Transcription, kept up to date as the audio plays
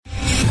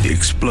The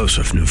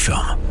explosive new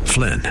film,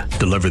 Flynn,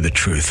 deliver the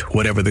truth,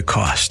 whatever the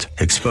cost,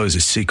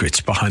 exposes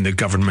secrets behind the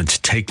government's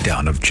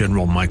takedown of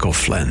General Michael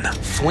Flynn.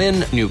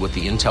 Flynn knew what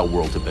the intel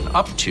world had been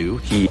up to.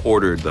 He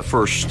ordered the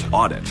first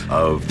audit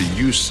of the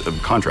use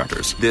of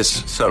contractors.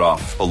 This set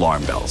off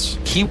alarm bells.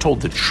 He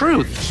told the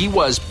truth. He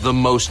was the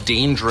most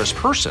dangerous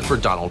person for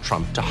Donald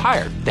Trump to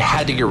hire. They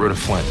had to get rid of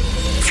Flynn.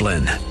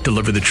 Flynn,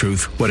 deliver the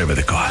truth, whatever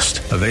the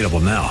cost. Available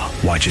now.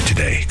 Watch it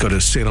today. Go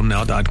to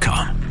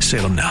salemnow.com.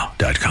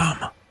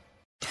 salemnow.com.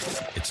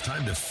 It's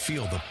time to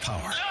feel the power.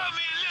 Love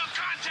me a little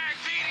contact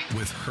feeding.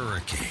 With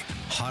Hurricane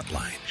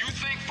Hotline. You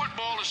think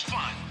football is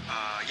fun?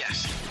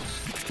 Yes.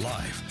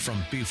 Live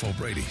from Beef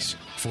O'Brady's,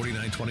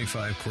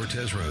 4925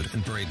 Cortez Road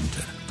in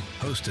Bradenton.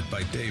 Hosted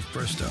by Dave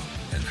Bristow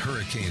and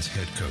Hurricanes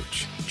head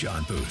coach,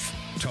 John Booth.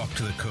 Talk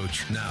to the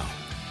coach now.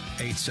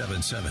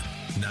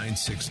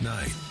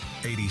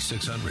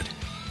 877-969-8600.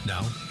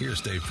 Now,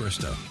 here's Dave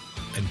Bristow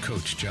and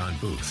Coach John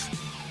Booth.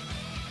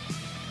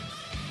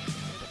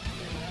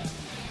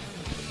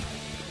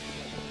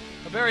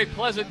 A very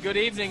pleasant good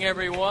evening,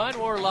 everyone.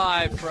 We're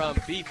live from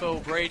Beef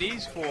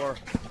O'Brady's for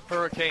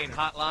Hurricane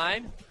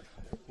Hotline.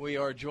 We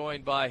are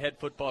joined by head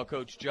football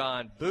coach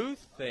John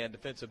Booth and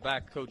defensive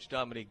back coach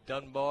Dominique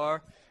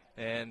Dunbar.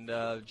 And,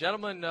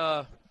 gentlemen,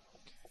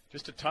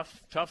 just a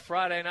tough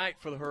Friday night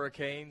for the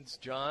Hurricanes.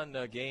 John,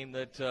 a game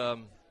that,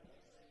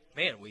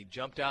 we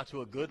jumped out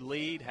to a good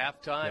lead,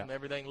 halftime, yeah.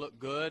 Everything looked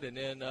good, and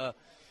then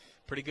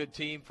pretty good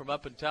team from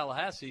up in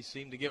Tallahassee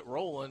seemed to get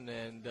rolling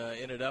and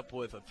ended up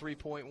with a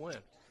 3-point win.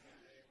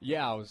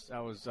 Yeah, I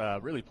was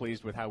really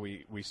pleased with how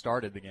we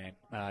started the game.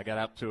 Got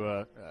up to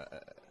an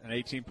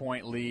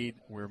 18-point lead.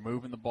 We were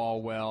moving the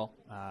ball well.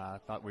 I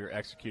thought we were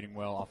executing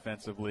well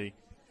offensively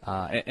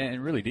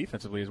and really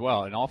defensively as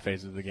well in all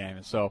phases of the game.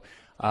 And so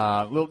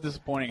a little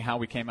disappointing how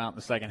we came out in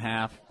the second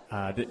half.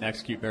 Didn't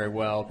execute very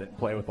well. Didn't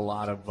play with a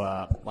lot of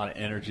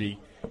energy.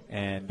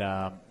 And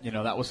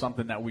that was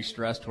something that we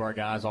stressed to our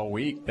guys all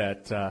week.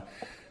 That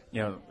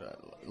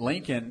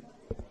Lincoln.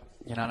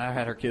 And I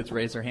had our kids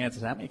raise their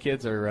hands. How many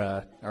kids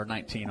are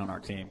 19 on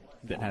our team?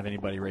 Didn't have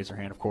anybody raise their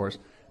hand, of course.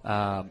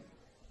 I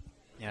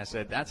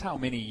said that's how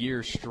many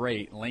years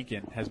straight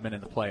Lincoln has been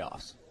in the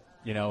playoffs.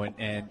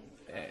 And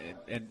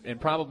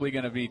probably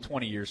going to be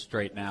 20 years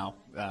straight now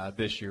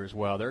this year as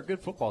well. They're a good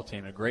football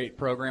team, a great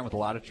program with a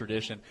lot of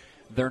tradition.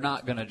 They're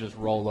not going to just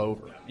roll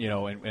over,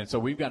 and so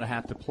we've got to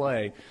have to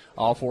play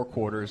all four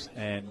quarters.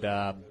 And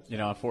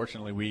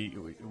unfortunately,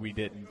 we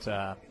didn't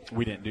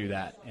do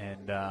that.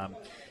 And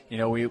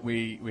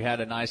we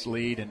had a nice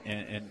lead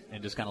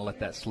and just kind of let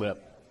that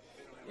slip.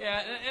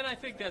 Yeah, and I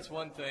think that's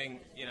one thing.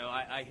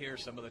 I hear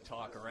some of the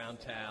talk around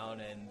town,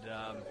 and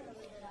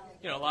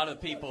a lot of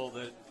the people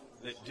that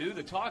do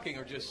the talking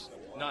are just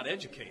not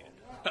educated.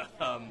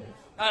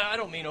 I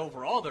don't mean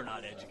overall they're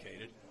not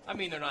educated. I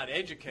mean they're not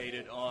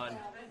educated on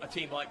a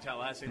team like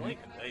Tallahassee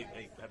Lincoln. They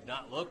have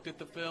not looked at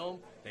the film.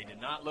 They did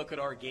not look at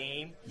our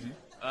game.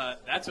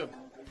 That's a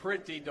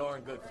pretty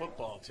darn good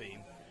football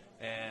team.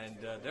 And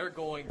they're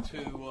going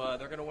to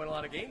win a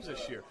lot of games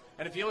this year.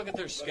 And if you look at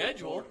their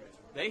schedule,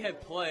 they have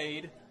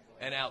played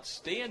an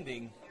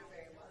outstanding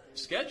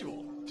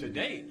schedule to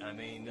date. I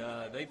mean,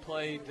 they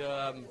played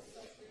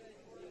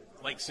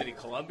Lake City,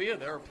 Columbia.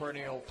 They're a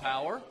perennial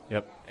power.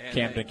 Yep. And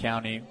Camden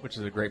County, which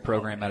is a great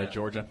program out of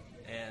Georgia.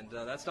 And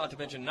that's not to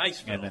mention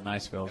Niceville. And then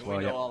Niceville as well.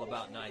 We know all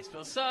about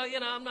Niceville. So,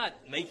 I'm not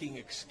making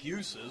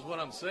excuses.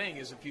 What I'm saying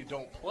is if you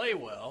don't play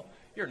well,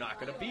 you're not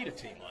going to beat a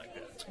team like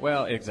that.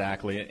 Well,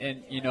 exactly.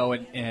 And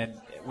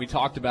we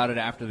talked about it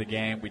after the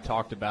game. We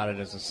talked about it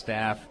as a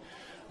staff,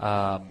 in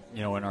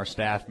our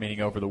staff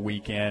meeting over the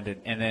weekend,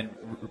 and then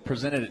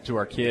presented it to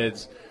our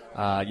kids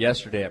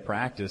yesterday at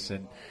practice.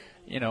 And,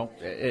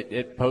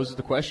 it poses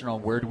the question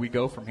on where do we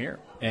go from here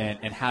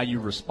and how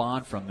you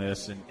respond from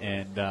this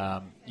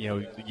and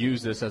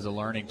use this as a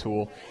learning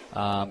tool.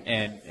 I'm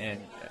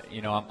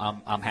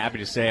happy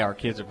to say our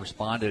kids have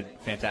responded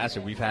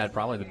fantastic. We've had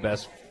probably the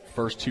best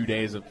first 2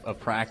 days of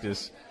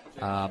practice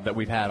that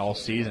we've had all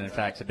season. In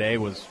fact, today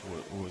was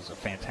a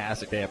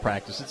fantastic day of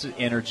practice. It's the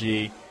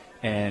energy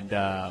and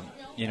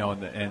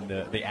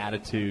the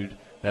attitude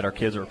that our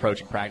kids are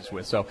approaching practice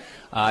with. So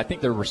I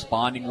think they're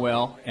responding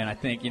well, and I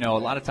think a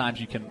lot of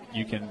times you can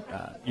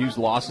use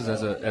losses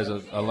as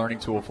a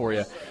learning tool for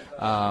you.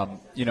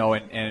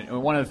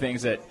 And one of the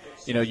things that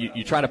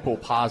you try to pull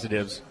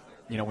positives.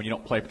 When you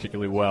don't play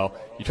particularly well,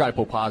 you try to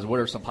pull positive. What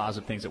are some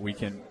positive things that we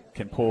can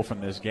pull from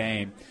this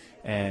game?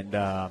 And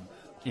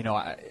we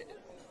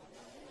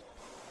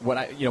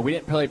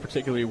didn't play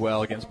particularly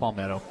well against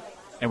Palmetto,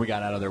 and we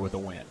got out of there with a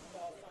win.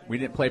 We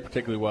didn't play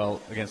particularly well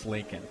against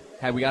Lincoln.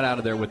 Had we got out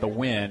of there with a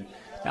win,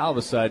 now all of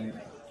a sudden,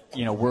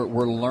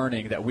 we're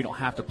learning that we don't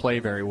have to play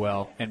very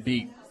well and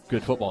beat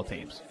good football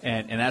teams,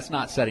 and that's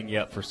not setting you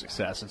up for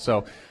success. And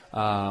so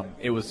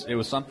it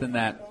was something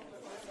that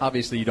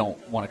obviously you don't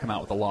want to come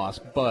out with a loss,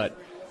 but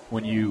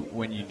when you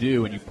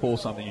do and you pull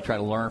something, you try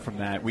to learn from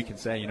that. We can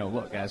say,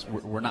 look, guys,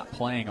 we're not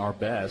playing our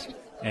best,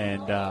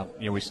 and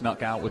we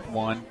snuck out with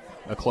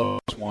a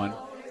close one.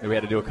 We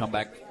had to do a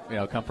comeback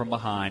come from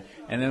behind.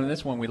 And then in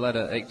this one, we let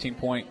an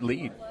 18-point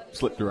lead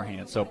slip through our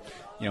hands. So,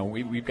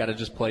 we've got to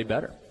just play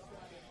better.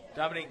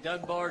 Dominique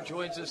Dunbar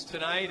joins us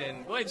tonight,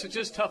 and boy, it's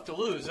just tough to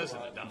lose,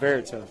 isn't it, Dominique?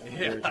 Very tough. Yeah.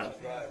 Very tough.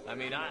 I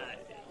mean,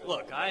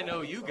 I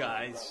know you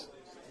guys,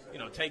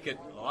 take it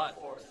a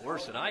lot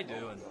worse than I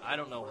do, and I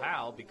don't know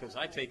how, because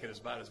I take it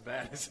about as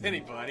bad as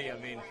anybody. I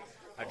mean,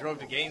 I drove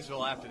to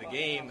Gainesville after the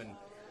game, and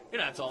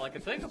that's all I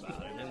could think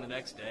about. And then the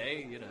next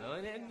day,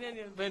 and then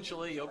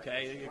eventually,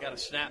 okay, you got to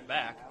snap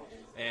back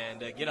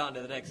and get on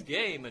to the next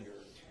game. And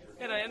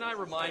I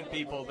remind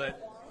people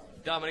that,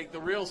 Dominic, the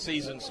real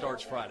season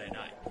starts Friday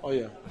night. Oh,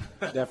 yeah,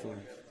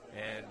 definitely.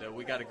 And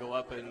we got to go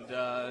up and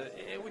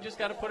we just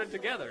got to put it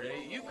together.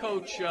 You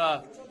coach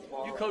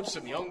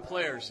some young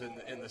players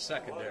in the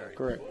secondary.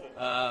 Correct.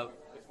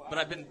 But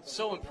I've been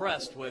so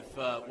impressed with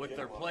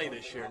their play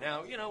this year.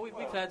 Now,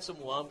 we've had some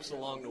lumps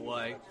along the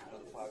way.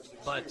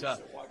 But,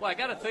 I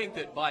got to think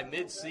that by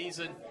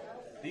mid-season,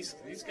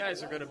 these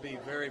guys are going to be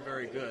very,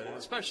 very good, and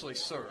especially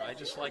Sir. I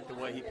just like the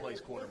way he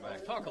plays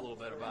quarterback. Talk a little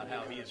bit about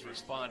how he has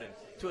responded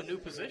to a new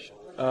position.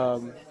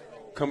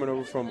 Coming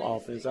over from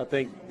offense, I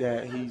think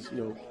that he's,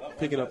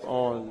 picking up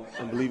on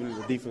and believing in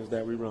the defense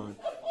that we run,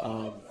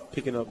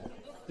 picking up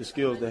the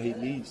skills that he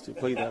needs to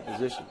play that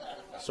position.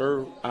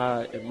 Sir,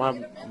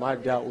 my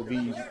doubt would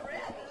be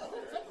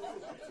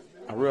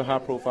a real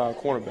high-profile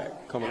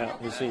cornerback coming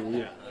out his senior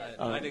year.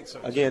 I think so.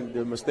 Again,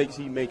 the mistakes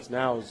he makes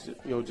now is,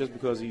 just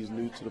because he's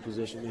new to the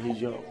position and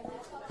he's young,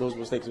 those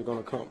mistakes are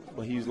going to come.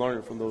 But he's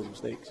learning from those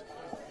mistakes.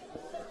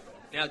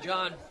 Now,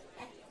 John,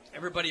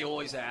 everybody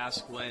always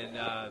asks when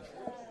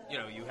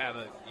you have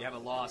a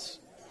loss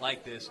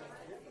like this,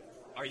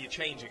 are you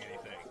changing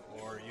anything,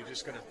 or are you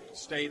just going to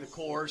stay the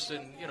course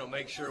and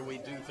make sure we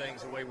do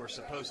things the way we're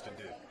supposed to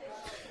do?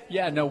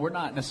 Yeah, no, we're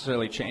not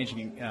necessarily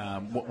changing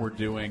what we're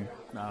doing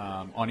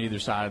on either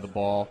side of the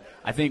ball.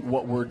 I think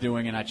what we're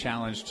doing, and I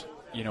challenged,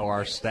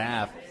 our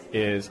staff,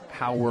 is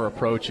how we're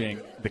approaching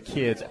the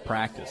kids at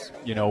practice.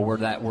 If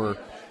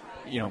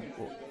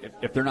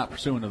they're not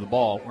pursuing the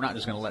ball, we're not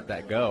just going to let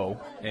that go.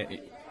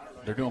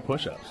 They're doing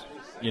push-ups.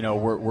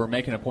 We're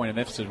making a point of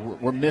emphasis.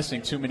 We're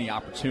missing too many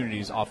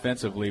opportunities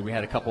offensively. We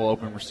had a couple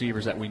open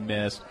receivers that we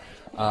missed.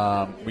 We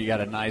got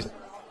a nice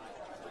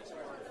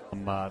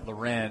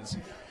Lorenz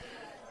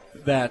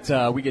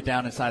that we get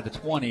down inside the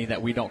 20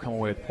 that we don't come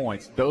away with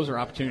points. Those are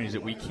opportunities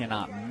that we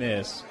cannot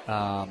miss,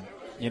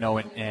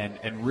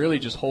 and really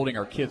just holding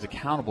our kids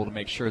accountable to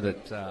make sure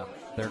that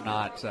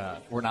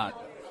we're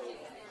not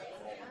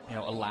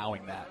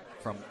allowing that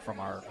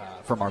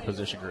from our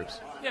position groups.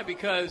 Yeah,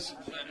 because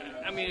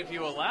if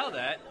you allow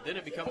that, then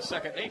it becomes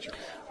second nature.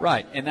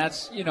 Right, and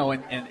that's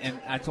and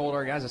I told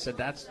our guys, I said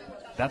that's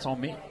on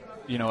me.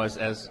 As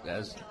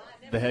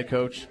the head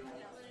coach,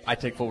 I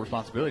take full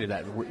responsibility of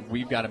that.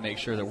 We've got to make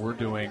sure that we're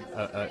doing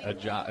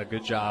a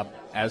good job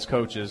as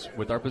coaches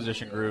with our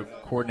position group,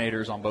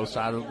 coordinators on both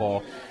sides of the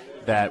ball,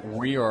 that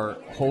we are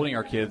holding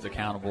our kids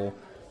accountable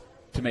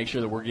to make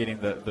sure that we're getting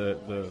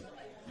the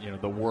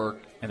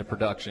work and the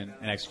production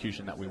and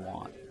execution that we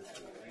want.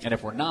 And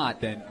if we're not,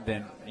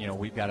 then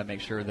we've got to make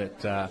sure that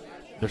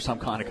there's some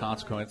kind of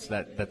consequence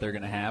that they're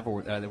going to have,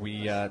 or that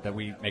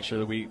we make sure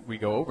that we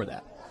go over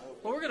that.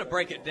 Well, we're going to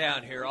break it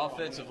down here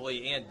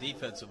offensively and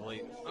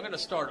defensively. I'm going to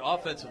start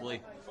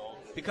offensively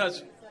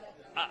because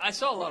I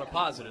saw a lot of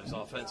positives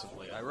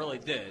offensively. I really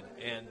did.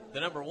 And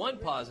the number one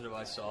positive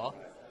I saw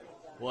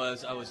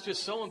was I was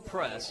just so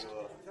impressed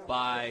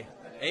by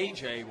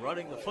A.J.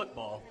 running the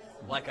football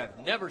like I've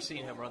never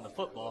seen him run the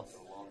football.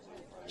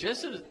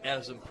 Just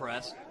as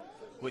impressed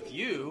with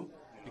you,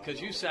 because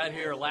you sat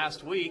here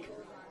last week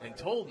and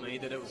told me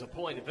that it was a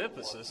point of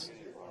emphasis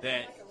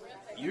that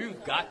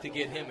you've got to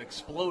get him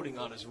exploding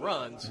on his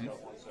runs,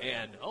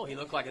 and he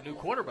looked like a new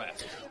quarterback.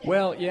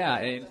 Well, yeah,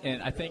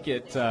 and I think he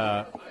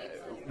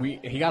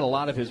got a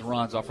lot of his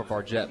runs off of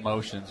our jet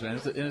motions,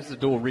 and it's a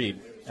dual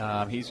read.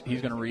 He's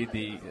going to read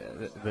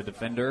the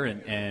defender,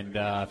 and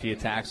if he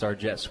attacks our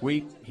jet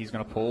sweep, he's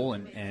going to pull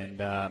and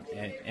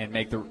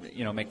make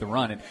the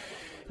run. And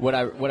what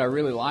I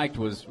really liked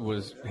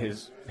was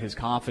his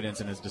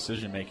confidence in his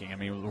decision making.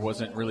 There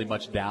wasn't really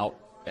much doubt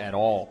at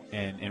all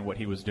in what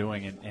he was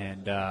doing,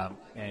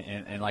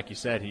 and like you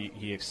said,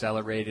 he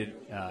accelerated,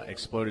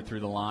 exploded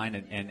through the line,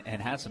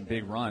 and had some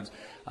big runs.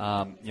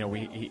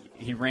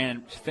 He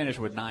finished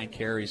with 9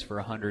 carries for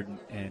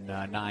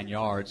 109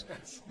 yards,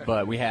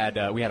 but we had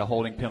a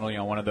holding penalty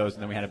on one of those,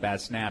 and then we had a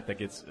bad snap that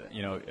gets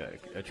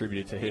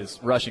attributed to his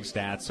rushing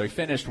stats. So he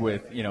finished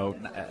with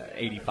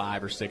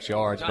 85 or 6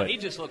 yards. But he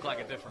just looked like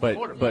a different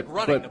quarterback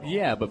running the ball.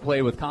 Yeah, but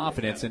play with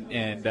confidence,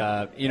 and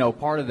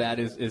part of that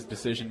is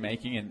decision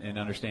making and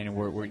understanding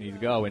where we need to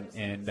go,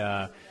 and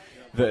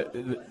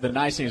the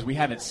nice thing is we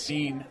haven't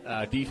seen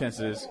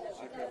defenses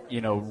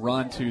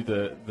run to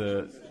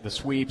the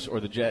sweeps or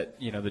the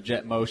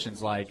jet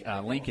motions like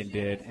Lincoln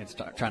did and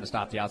trying to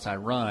stop the outside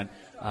run,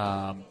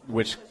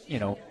 which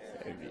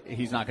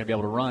he's not going to be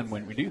able to run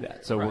when we do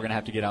that. So We're going to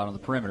have to get out on the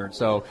perimeter. And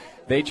so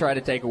they try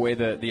to take away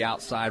the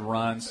outside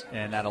runs,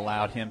 and that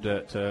allowed him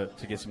to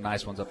get some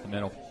nice ones up the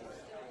middle.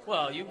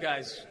 Well, you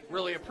guys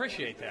really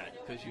appreciate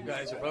that because you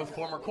guys are both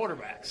former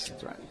quarterbacks.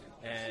 That's right.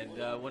 And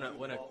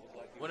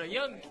when a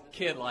young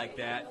kid like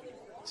that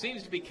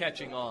seems to be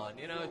catching on,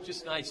 it's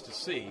just nice to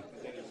see.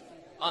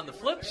 On the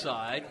flip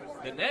side,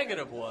 the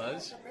negative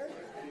was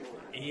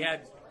he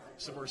had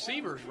some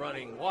receivers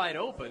running wide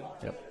open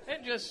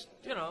and just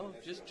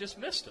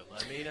missed them.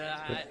 I mean,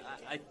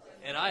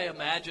 I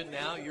imagine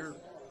now you're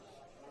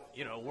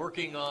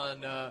working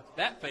on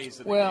that phase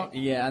of the game. Well,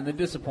 yeah, and the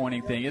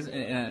disappointing thing is,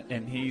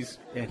 and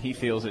he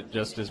feels it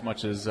just as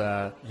much as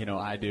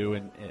I do,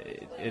 and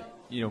it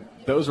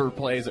those are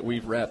plays that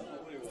we've repped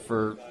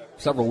for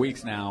several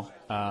weeks now.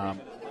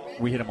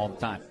 We hit them all the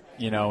time,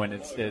 and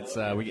it's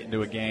we get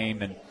into a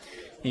game and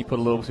he put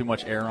a little too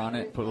much air on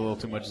it, put a little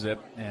too much zip,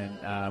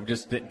 and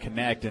just didn't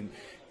connect. And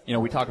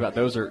we talk about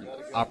those are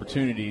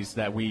opportunities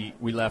that we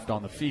left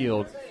on the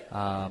field.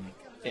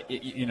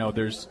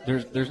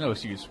 There's no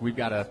excuse. We've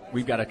got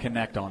to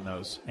connect on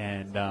those,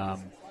 and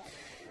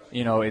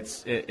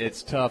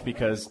it's tough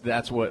because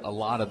that's what a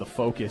lot of the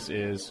focus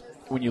is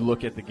when you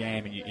look at the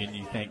game and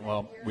you think,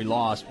 well, we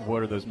lost.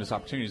 What are those missed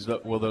opportunities?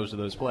 Well, those are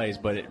those plays,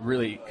 but it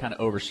really kind of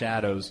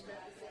overshadows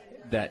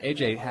that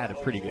AJ had a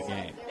pretty good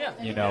game. Yeah.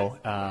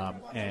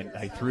 And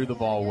he threw the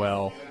ball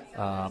well,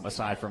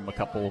 aside from a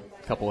couple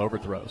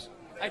overthrows.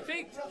 I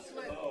think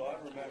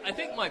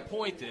my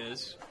point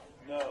is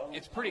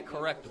it's pretty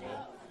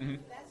correctable. Mm-hmm.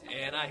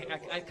 And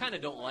I kind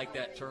of don't like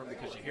that term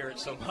because you hear it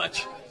so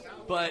much.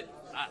 But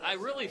I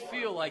really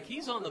feel like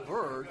he's on the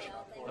verge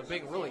of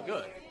being really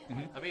good.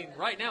 Mm-hmm. I mean,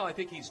 right now I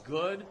think he's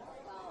good,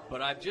 but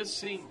I've just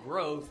seen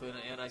growth,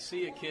 and I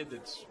see a kid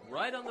that's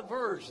right on the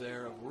verge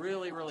there of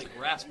really, really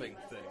grasping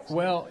things.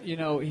 Well,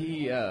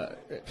 he,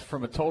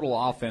 from a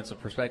total offensive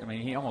perspective, I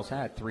mean, he almost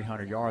had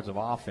 300 yards of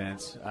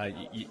offense.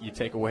 You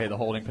take away the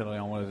holding penalty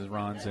on one of his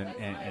runs and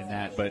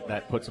that, but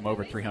that puts him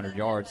over 300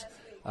 yards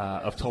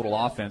of total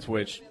offense,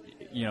 which,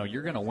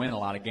 you're going to win a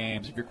lot of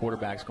games if your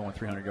quarterback's going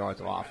 300 yards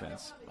of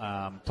offense.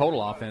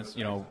 Total offense,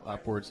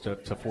 upwards to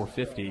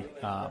 450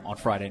 on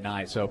Friday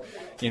night. So,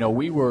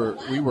 we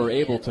were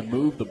able to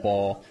move the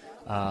ball.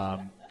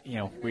 The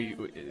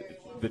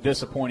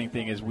disappointing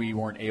thing is we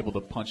weren't able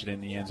to punch it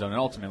in the end zone, and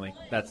ultimately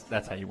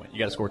that's how you win. You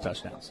got to score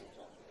touchdowns.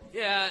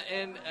 Yeah,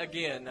 and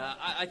again,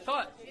 I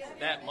thought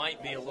that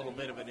might be a little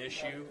bit of an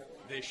issue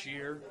this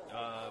year,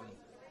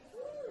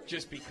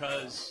 just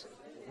because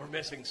we're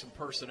missing some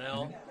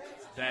personnel. Mm-hmm.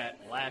 That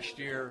last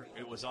year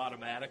it was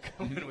automatic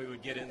when we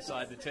would get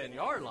inside the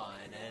 10-yard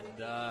line.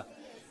 And,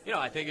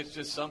 I think it's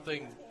just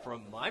something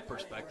from my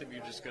perspective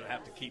you're just going to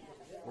have to keep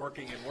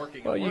working and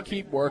working. Well, and you working.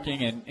 keep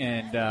working,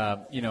 and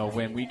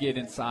when we get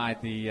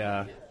inside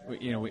the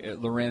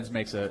Lorenz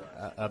makes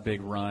a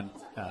big run,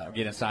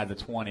 get inside the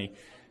 20,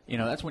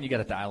 that's when you got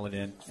to dial it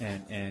in,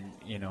 and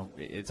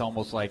it's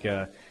almost like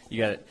you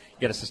got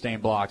to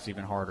sustain blocks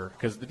even harder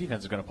because the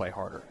defense is going to play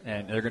harder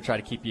and they're going to try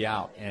to keep you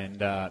out,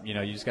 and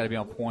you just got to be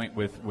on point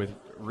with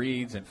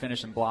reads and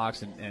finishing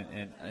blocks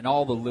and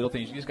all the little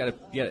things. You just got to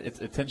get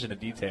it's attention to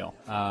detail,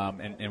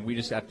 and we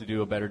just have to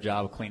do a better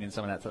job of cleaning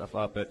some of that stuff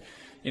up. But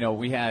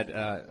we had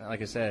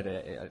like I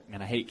said,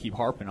 and I hate keep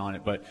harping on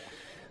it, but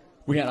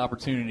we had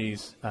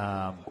opportunities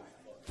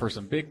for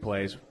some big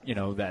plays,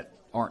 that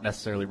aren't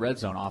necessarily red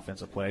zone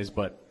offensive plays,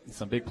 but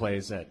some big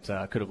plays that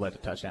could have led to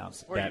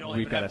touchdowns. Or that you don't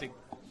even have to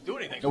do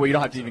anything. Well, you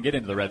don't have to even get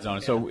into the red zone.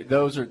 Yeah. So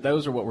those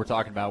are what we're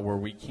talking about, where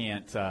we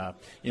can't,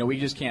 we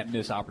just can't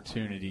miss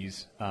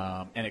opportunities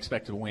and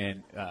expect to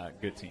win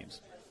good teams.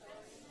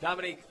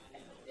 Dominique,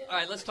 all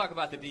right, let's talk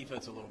about the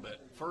defense a little bit.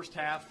 First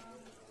half,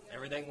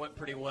 everything went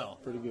pretty well.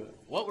 Pretty good.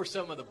 What were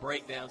some of the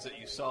breakdowns that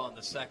you saw in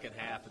the second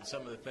half, and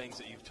some of the things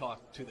that you've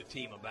talked to the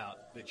team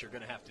about that you're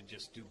going to have to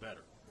just do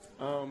better?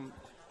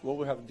 What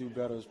we have to do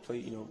better is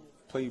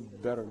play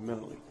better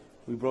mentally.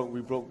 We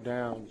broke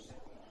down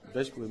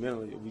basically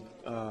mentally. We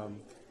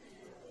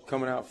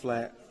coming out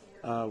flat.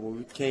 When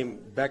we came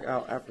back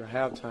out after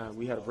halftime,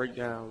 we had a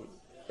breakdown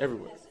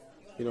everywhere.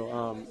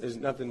 There's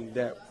nothing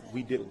that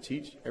we didn't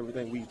teach.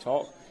 Everything we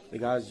taught, the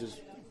guys just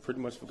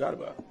pretty much forgot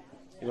about.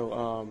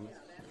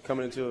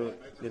 Coming into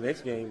the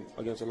next game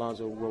against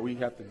Alonzo, where we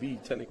have to be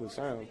technically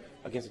sound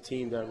against a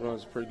team that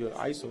runs pretty good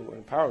ISO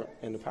and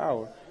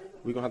power,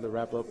 we're going to have to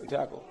wrap up and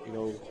tackle.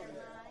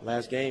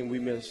 Last game we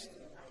missed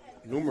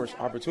numerous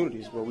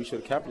opportunities where we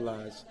should have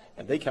capitalized,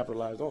 and they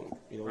capitalized on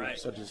them, right.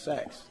 Such as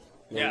sacks.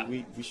 Yeah.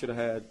 We should have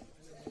had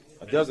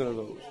a dozen of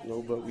those,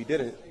 but we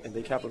didn't, and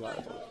they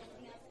capitalized on it.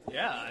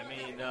 Yeah, I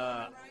mean,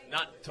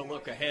 not to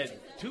look ahead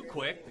too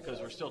quick because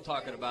we're still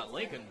talking about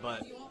Lincoln,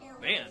 but,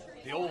 man,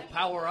 the old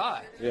power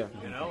eye, yeah.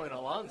 In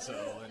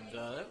Alonzo.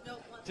 And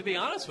to be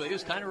honest with you,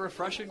 it's kind of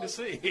refreshing to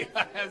see.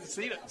 I haven't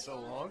seen it in so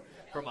long,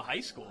 from a high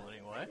school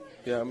anyway.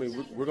 Yeah, I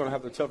mean, we're going to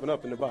have to toughen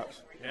up in the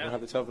box. Yeah. We're going to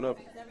have to toughen up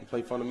and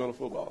play fundamental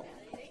football.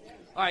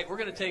 All right, we're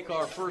going to take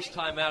our first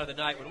time out of the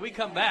night. When we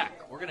come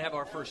back, we're going to have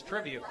our first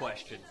trivia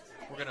question.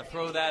 We're going to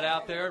throw that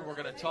out there, and we're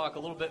going to talk a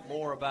little bit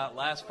more about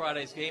last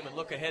Friday's game and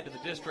look ahead to the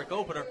district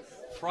opener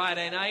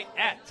Friday night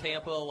at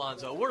Tampa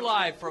Alonzo. We're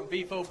live from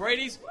Beef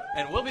O'Brady's,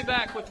 and we'll be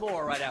back with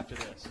more right after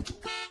this.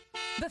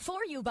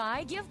 Before you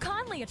buy, give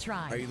Conley a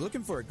try. Are you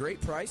looking for a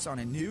great price on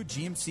a new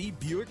GMC,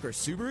 Buick, or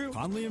Subaru?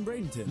 Conley and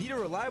Bradenton. Need a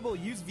reliable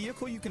used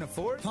vehicle you can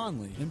afford?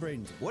 Conley and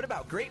Bradenton. What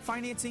about great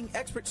financing,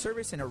 expert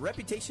service, and a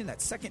reputation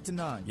that's second to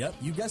none? Yep,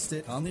 you guessed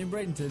it. Conley and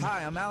Bradenton.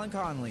 Hi, I'm Alan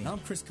Conley. I'm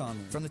Chris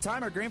Conley. From the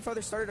time our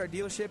grandfather started our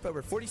dealership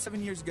over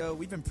 47 years ago,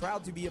 we've been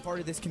proud to be a part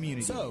of this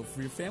community. So,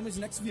 for your family's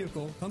next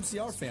vehicle, come see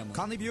our family.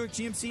 Conley Buick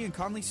GMC and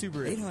Conley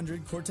Subaru.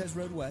 800 Cortez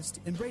Road West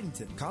in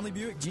Bradenton. Conley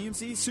Buick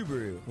GMC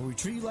Subaru, where we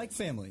treat you like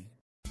family.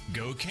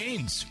 Go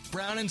Canes!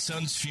 Brown &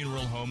 Sons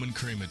Funeral Home and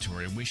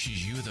Crematory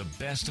wishes you the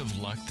best of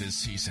luck this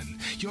season.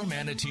 Your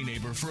Manatee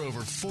neighbor for over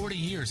 40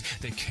 years,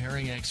 the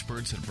caring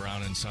experts at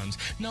Brown & Sons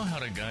know how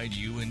to guide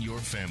you and your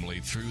family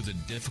through the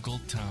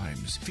difficult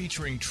times.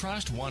 Featuring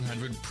Trust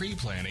 100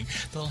 pre-planning,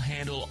 they'll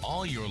handle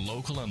all your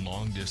local and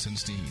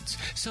long-distance needs.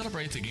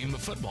 Celebrate the game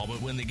of football,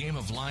 but when the game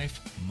of life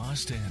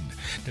must end.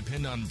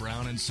 Depend on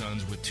Brown &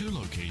 Sons with 2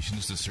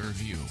 locations to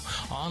serve you.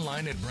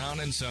 Online at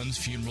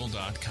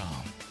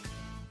brownandsonsfuneral.com.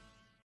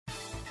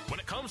 When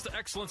it comes to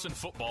excellence in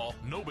football,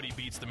 nobody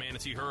beats the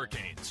Manatee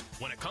Hurricanes.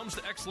 When it comes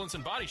to excellence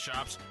in body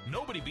shops,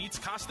 nobody beats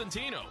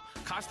Costantino.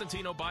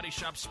 Costantino Body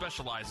Shop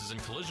specializes in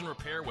collision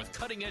repair with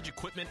cutting-edge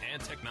equipment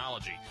and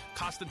technology.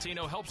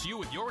 Costantino helps you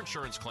with your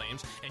insurance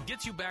claims and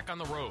gets you back on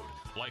the road.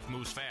 Life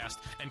moves fast,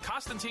 and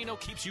Costantino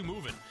keeps you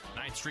moving.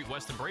 9th Street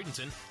West in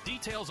Bradenton.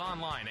 Details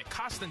online at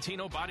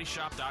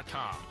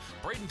CostantinoBodyShop.com.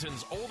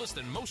 Bradenton's oldest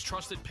and most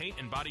trusted paint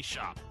and body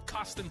shop,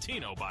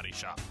 Costantino Body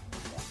Shop.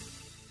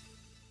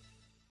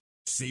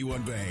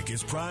 C1 Bank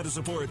is proud to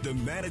support the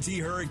Manatee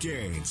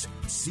Hurricanes.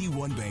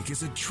 C1 Bank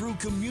is a true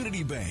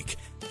community bank.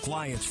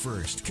 Clients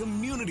first,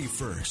 community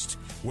first.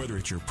 Whether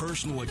it's your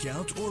personal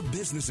account or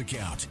business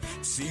account,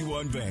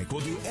 C1 Bank will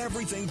do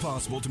everything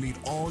possible to meet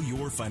all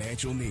your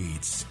financial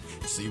needs.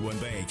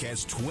 C1 Bank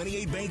has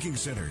 28 banking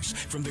centers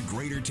from the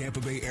greater Tampa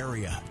Bay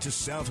area to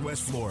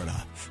Southwest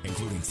Florida,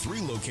 including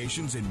 3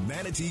 locations in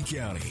Manatee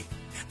County.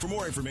 For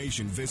more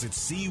information, visit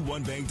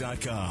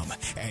C1Bank.com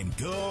and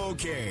go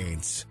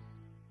Canes.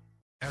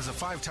 As a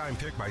 5-time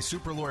pick by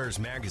Super Lawyers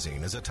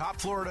Magazine, as a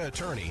top Florida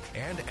attorney,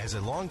 and as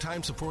a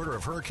longtime supporter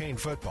of Hurricane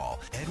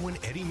football, Edwin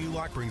Eddie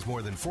Mulock brings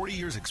more than 40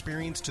 years'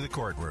 experience to the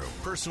courtroom.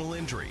 Personal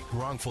injury,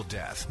 wrongful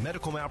death,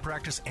 medical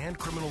malpractice, and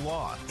criminal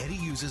law. Eddie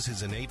uses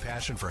his innate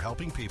passion for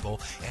helping people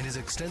and his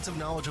extensive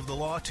knowledge of the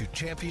law to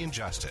champion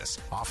justice.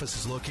 Office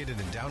is located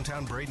in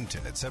downtown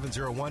Bradenton at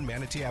 701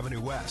 Manatee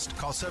Avenue West.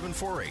 Call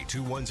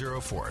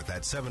 748-2104.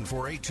 That's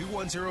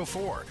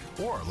 748-2104.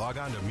 Or log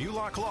on to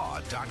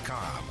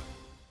MulockLaw.com.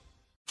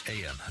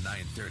 AM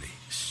 930,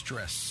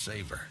 Stress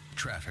Saver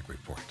Traffic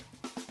Report.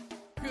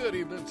 Good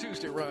evening.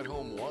 Tuesday ride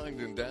home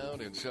winding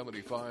down, and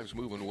 75's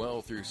moving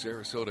well through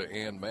Sarasota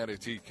and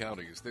Manatee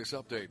counties. This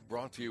update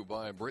brought to you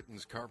by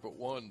Britain's Carpet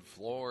One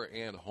Floor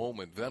and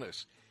Home in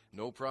Venice.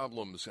 No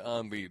problems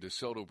on the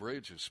DeSoto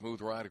Bridge. A smooth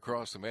ride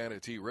across the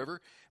Manatee River.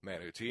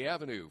 Manatee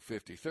Avenue,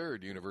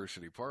 53rd,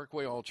 University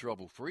Parkway, all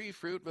trouble-free.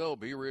 Fruitville,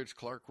 Bee Ridge,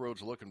 Clark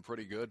Road's looking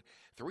pretty good.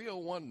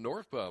 301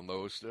 northbound,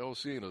 though, still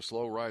seeing a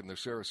slow ride in the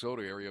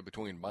Sarasota area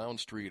between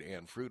Mound Street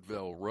and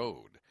Fruitville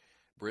Road.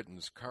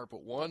 Britain's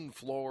Carpet One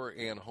Floor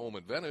and Home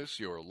in Venice,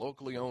 your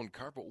locally owned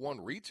Carpet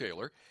One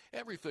retailer.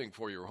 Everything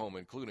for your home,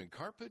 including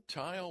carpet,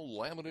 tile,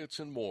 laminates,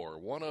 and more.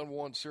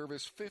 One-on-one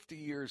service, 50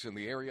 years in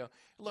the area,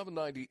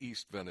 1190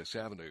 East Venice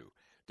Avenue.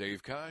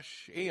 Dave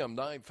Kosh, AM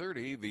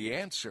 930, The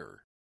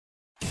Answer.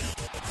 Allen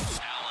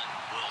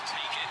will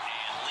take it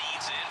and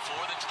leads in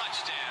for the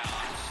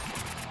touchdown.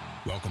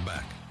 Welcome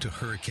back to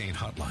Hurricane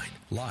Hotline,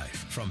 live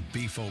from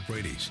Beef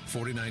O'Brady's,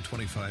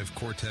 4925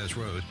 Cortez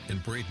Road in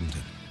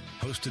Bradenton.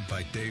 Hosted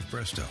by Dave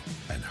Bristow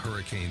and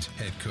Hurricanes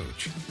head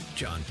coach,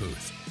 John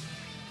Booth.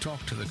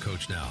 Talk to the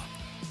coach now,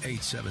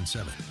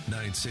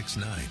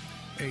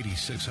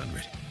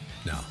 877-969-8600.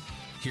 Now,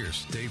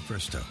 here's Dave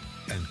Bristow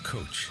and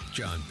Coach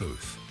John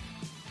Booth.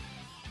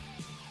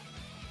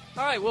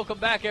 All right, welcome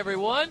back,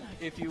 everyone.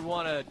 If you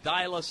want to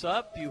dial us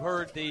up, you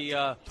heard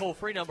the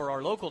toll-free number,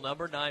 our local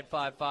number,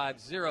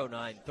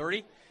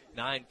 955-0930,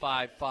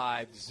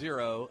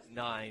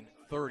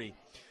 955-0930.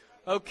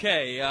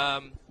 Okay,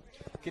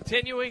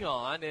 continuing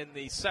on, in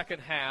the second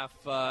half,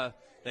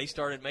 they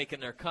started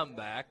making their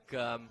comeback.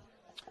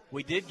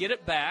 We did get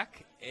it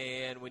back,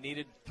 and we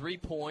needed 3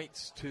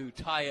 points to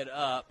tie it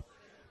up.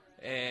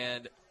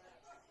 And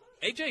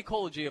A.J.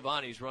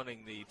 Colagiovanni's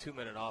running the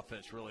 2-minute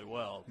offense really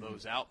well.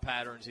 Those out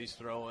patterns he's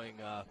throwing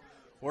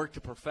work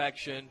to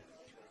perfection.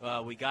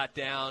 We got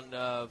down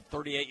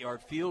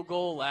 38-yard field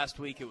goal. Last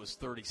week it was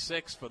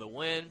 36 for the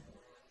win,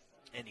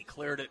 and he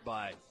cleared it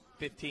by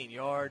 15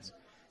 yards.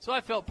 So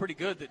I felt pretty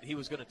good that he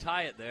was going to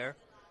tie it there,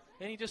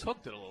 and he just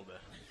hooked it a little bit.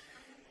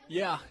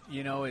 Yeah,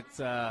 it's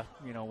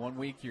 1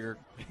 week you're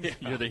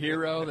the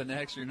hero, the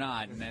next you're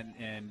not,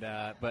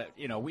 but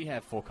we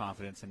have full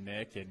confidence in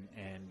Nick,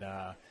 and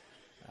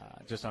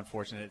just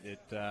unfortunate it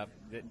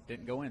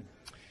didn't go in.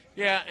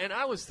 Yeah, and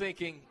I was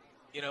thinking,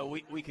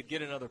 we could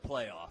get another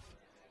playoff,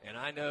 and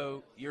I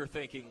know your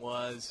thinking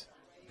was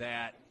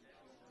that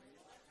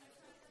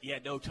you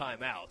had no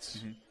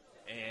timeouts,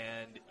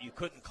 and you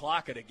couldn't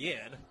clock it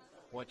again.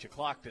 once you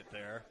clocked it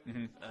there.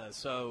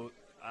 So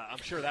I'm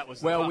sure that was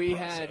the well. thought We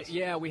process.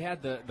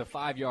 had the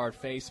 5-yard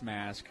face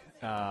mask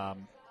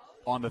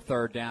on the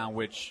third down,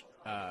 which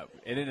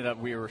it ended up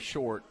we were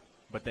short,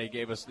 but they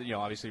gave us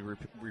obviously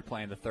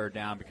replaying the third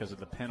down because of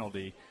the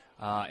penalty,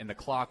 and the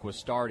clock was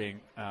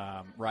starting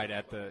right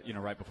at the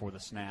right before the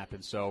snap,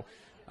 and so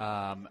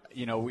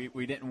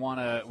we didn't want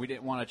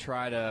to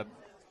try to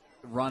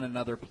run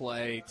another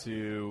play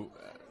to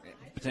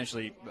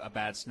potentially a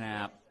bad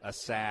snap, a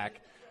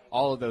sack,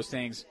 all of those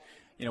things.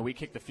 We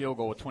kicked the field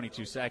goal with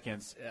 22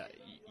 seconds.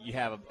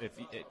 If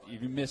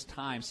you miss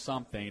time,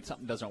 something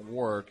doesn't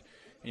work.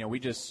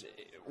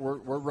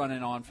 We're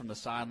running on from the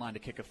sideline to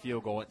kick a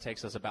field goal. It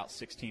takes us about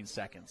 16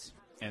 seconds,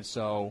 and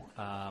so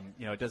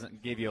it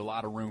doesn't give you a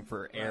lot of room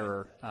for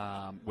error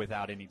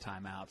without any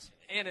timeouts.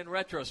 And in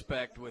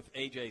retrospect, with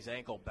AJ's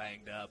ankle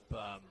banged up,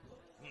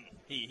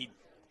 he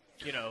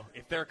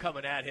if they're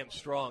coming at him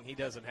strong, he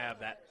doesn't have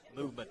that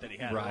movement that he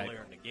had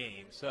earlier in the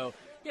game. So,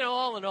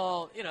 all in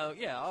all,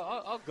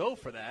 I'll go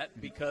for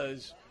that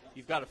because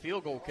you've got a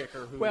field goal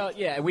kicker who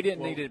we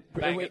didn't need it,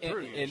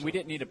 we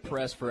didn't need to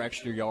press for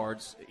extra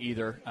yards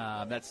either.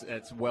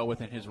 That's well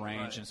within his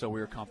range, and so we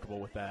were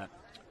comfortable with that.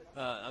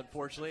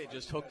 Unfortunately, it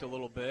just hooked a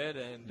little bit,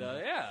 and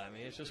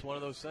it's just one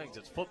of those things.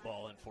 It's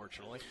football,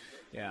 unfortunately.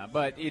 Yeah,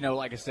 but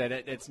like I said,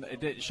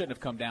 it shouldn't have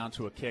come down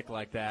to a kick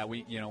like that.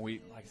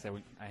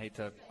 I hate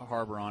to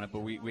harbor on it, but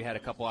we had a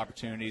couple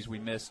opportunities. We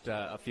missed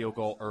a field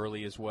goal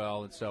early as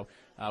well, and so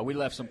we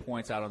left some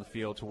points out on the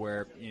field to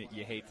where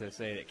you hate to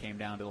say it came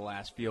down to the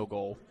last field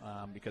goal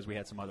because we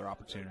had some other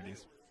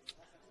opportunities.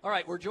 All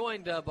right, we're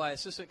joined by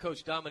assistant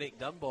coach Dominique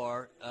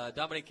Dunbar.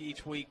 Dominique,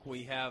 each week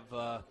we have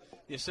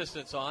the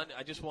assistants on.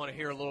 I just want to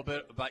hear a little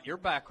bit about your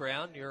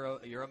background.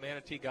 You're a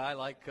Manatee guy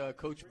like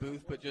Coach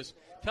Booth, but just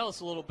tell us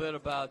a little bit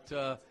about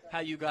how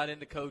you got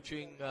into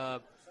coaching,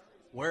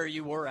 where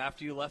you were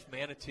after you left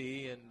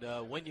Manatee,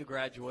 and when you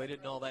graduated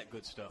and all that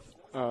good stuff.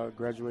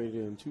 Graduated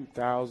in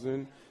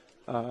 2000.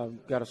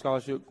 Got a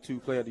scholarship to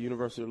play at the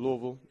University of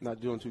Louisville.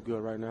 Not doing too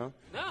good right now.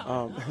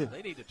 No,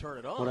 they need to turn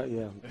it on.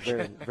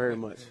 Very, very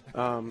much.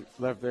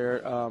 Left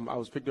there. I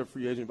was picked up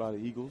free agent by the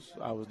Eagles.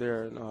 I was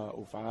there in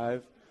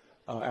 2005.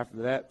 After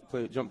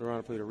that, jumped around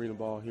and played arena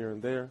ball here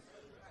and there.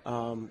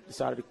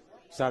 Decided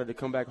to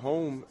come back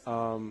home.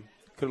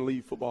 Couldn't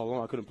leave football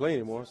alone. I couldn't play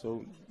anymore,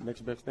 so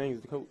next best thing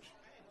is to coach.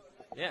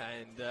 Yeah,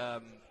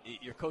 and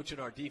you're coaching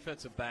our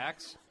defensive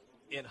backs.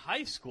 In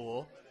high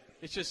school,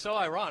 it's just so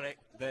ironic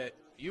that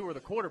you were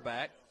the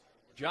quarterback,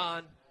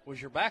 John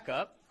was your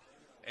backup,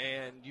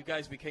 and you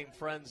guys became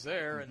friends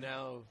there, and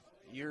now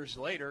years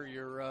later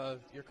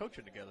you're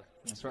coaching together.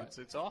 That's right.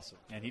 It's awesome.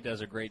 And he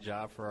does a great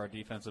job for our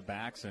defensive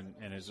backs and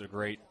is a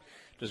great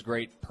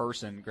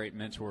person, great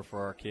mentor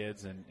for our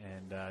kids, and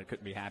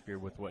couldn't be happier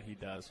with what he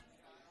does.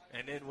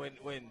 And then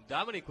when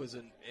Dominique was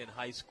in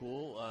high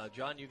school,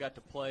 John, you got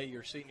to play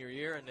your senior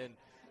year, and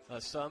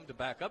then some to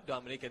back up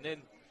Dominique, and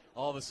then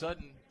all of a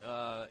sudden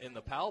in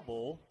the Powell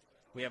Bowl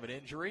we have an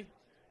injury,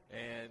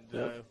 and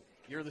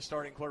you're the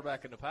starting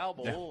quarterback in the Powell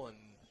Bowl, and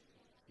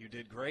you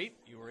did great.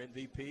 You were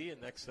MVP,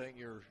 and next thing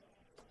you're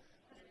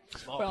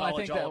small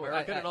college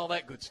All-American and all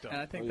that good stuff. And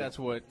I think that's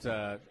what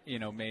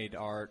made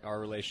our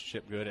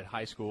relationship good at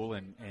high school,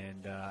 and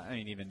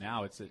even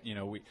now it's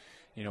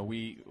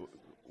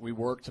we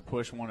work to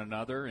push one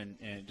another,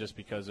 and just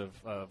because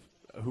of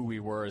who we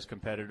were as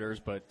competitors,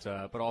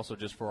 but also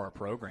just for our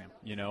program,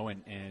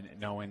 and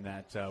knowing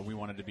that we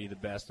wanted to be the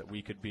best that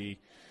we could be,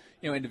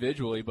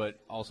 individually, but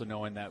also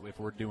knowing that if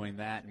we're doing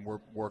that and we're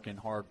working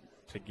hard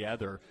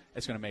together,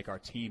 it's going to make our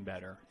team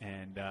better.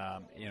 And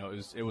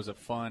it was a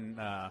fun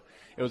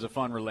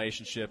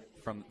relationship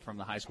from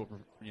the high school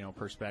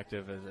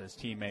perspective as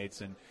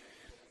teammates. And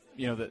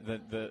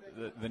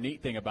the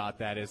neat thing about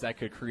that is that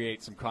could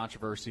create some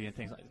controversy and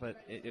things like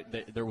that.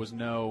 But there was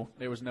no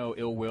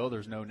ill will.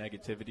 There's no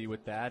negativity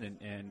with that. And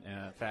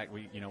in fact,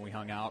 we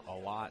hung out a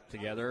lot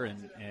together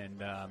and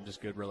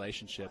just good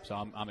relationships. So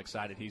I'm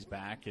excited he's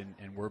back and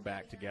we're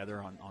back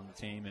together on the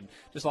team, and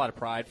just a lot of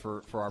pride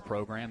for our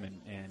program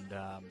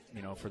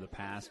and for the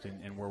past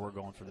and where we're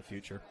going for the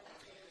future.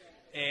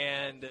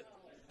 And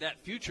that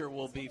future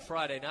will be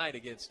Friday night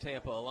against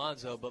Tampa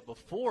Alonzo. But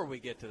before we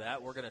get to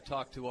that, we're going to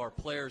talk to our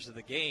players of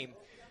the game,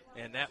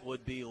 and that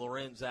would be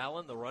Lorenz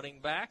Allen, the running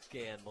back,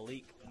 and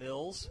Malik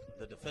Mills,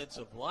 the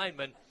defensive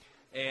lineman.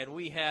 And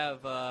we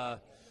have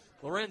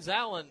Lorenz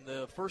Allen,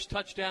 the first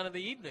touchdown of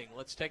the evening.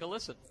 Let's take a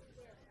listen.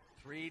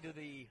 3 to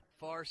the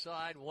far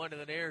side, 1 to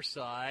the near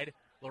side.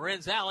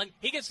 Lorenz Allen,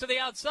 he gets to the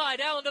outside.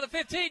 Allen to the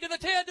 15, to the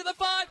 10, to the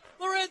 5.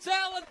 Lorenz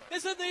Allen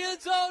is in the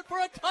end zone for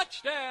a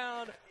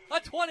touchdown. A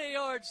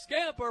 20-yard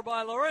scamper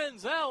by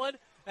Lorenz Allen,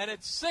 and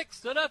it's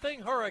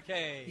 6-0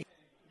 Hurricane.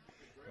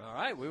 All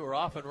right, we were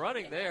off and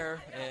running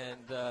there,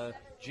 and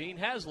Gene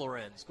has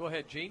Lorenz. Go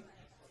ahead, Gene.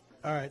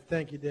 All right,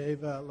 thank you,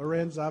 Dave.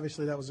 Lorenz,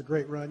 obviously that was a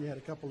great run. You had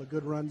a couple of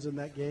good runs in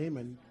that game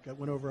and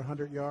went over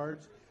 100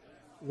 yards.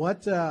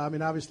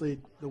 Obviously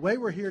the way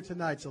we're here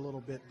tonight's a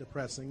little bit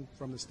depressing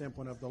from the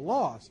standpoint of the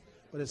loss,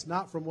 but it's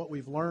not from what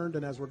we've learned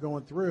and as we're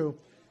going through.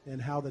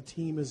 and how the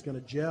team is going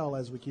to gel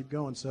as we keep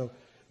going. So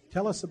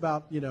tell us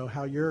about,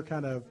 how you're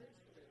kind of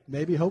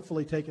maybe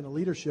hopefully taking a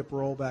leadership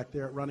role back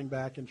there at running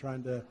back and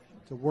trying to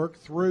work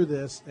through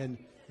this.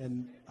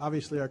 And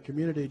obviously our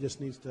community just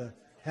needs to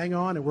hang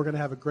on, and we're going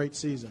to have a great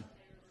season.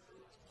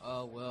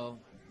 Well,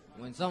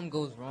 when something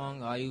goes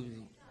wrong, I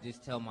usually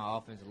just tell my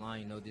offensive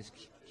line, just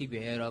keep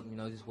your head up,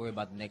 just worry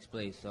about the next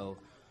play. So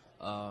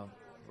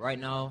right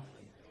now,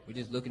 we're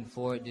just looking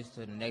forward just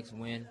to the next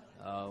win.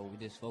 We're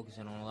just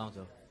focusing on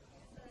Alonzo.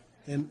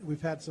 And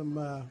we've had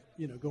some,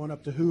 going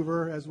up to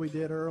Hoover as we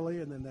did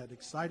early, and then that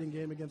exciting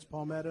game against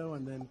Palmetto,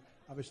 and then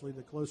obviously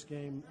the close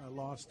game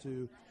loss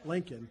to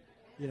Lincoln.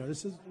 We're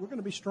going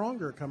to be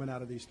stronger coming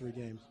out of these 3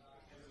 games.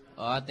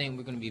 I think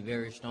we're going to be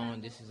very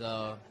strong. This is,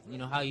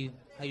 how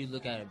you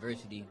look at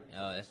adversity.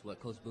 That's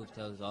what Coach Booth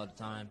tells us all the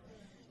time.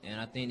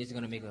 And I think this is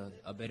going to make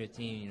a better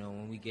team.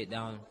 When we get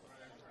down,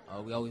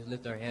 we always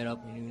lift our head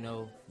up, and you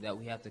know that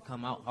we have to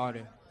come out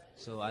harder.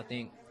 So I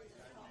think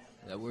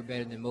that we're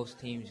better than most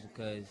teams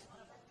because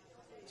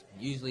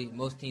usually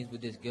most teams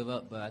would just give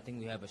up, but I think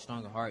we have a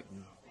stronger heart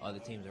than other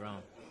teams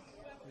around.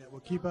 Yeah,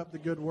 well, keep up the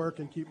good work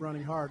and keep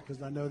running hard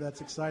because I know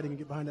that's exciting to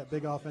get behind that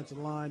big offensive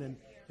line and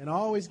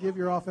always give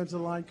your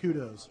offensive line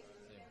kudos.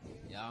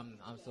 Yeah,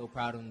 I'm so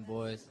proud of them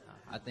boys.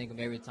 I thank them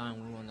every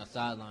time we're on the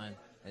sideline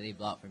that they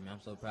block for me.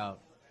 I'm so proud.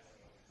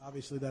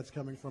 Obviously, that's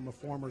coming from a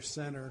former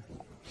center.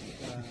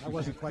 I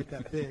wasn't quite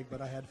that big,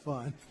 but I had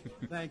fun.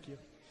 Thank you.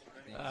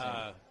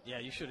 Yeah,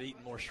 you should have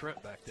eaten more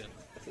shrimp back then.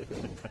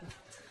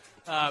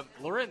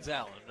 Lorenz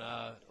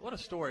Allen, what a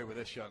story with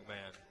this young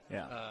man.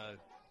 Yeah.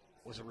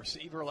 Was a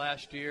receiver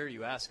last year.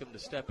 You asked him to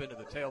step into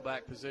the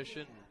tailback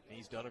position.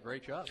 He's done a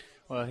great job.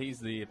 Well,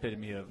 he's the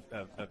epitome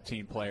of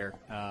team player.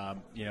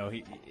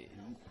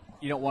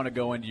 You don't want to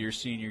go into your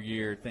senior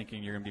year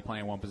thinking you're going to be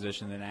playing one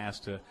position and then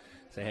asked to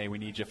say, hey, we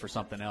need you for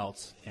something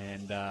else.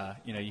 And,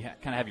 you kind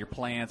of have your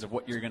plans of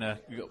what you're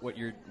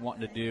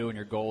wanting to do and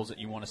your goals that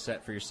you want to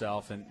set for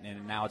yourself.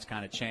 And now it's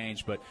kind of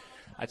changed. But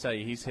I tell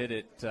you, he's hit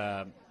it,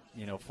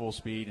 full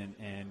speed,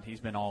 and he's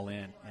been all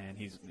in. And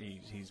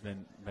he's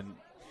been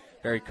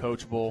very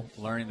coachable,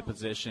 learning the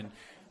position,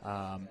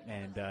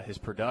 and his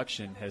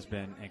production has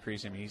been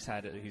increasing. I mean, he's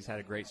had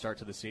a great start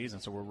to the season,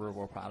 so we're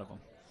real proud of him.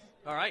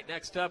 All right,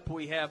 next up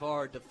we have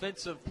our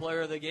defensive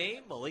player of the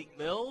game, Malik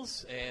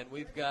Mills, and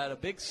we've got a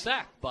big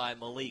sack by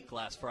Malik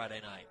last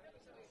Friday night.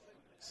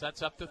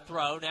 Sets up to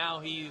throw.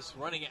 Now he's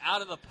running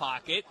out of the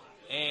pocket,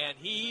 and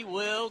he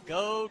will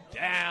go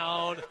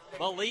down.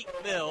 Malik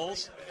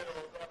Mills.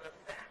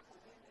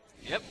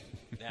 Yep.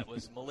 That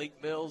was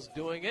Malik Mills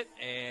doing it,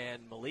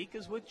 and Malik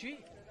is with G.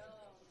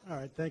 All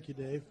right, thank you,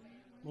 Dave.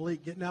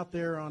 Malik, getting out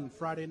there on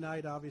Friday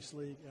night,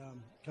 obviously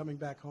coming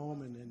back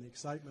home and the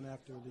excitement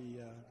after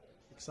the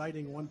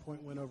exciting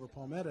 1-point win over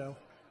Palmetto.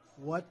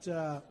 What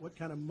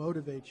kind of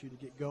motivates you to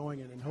get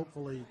going and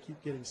hopefully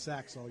keep getting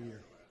sacks all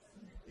year?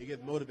 It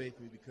gets motivates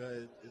me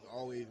because there's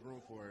always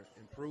room for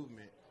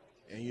improvement.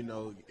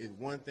 And, it's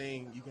one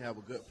thing you can have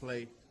a good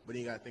play, but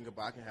then you got to think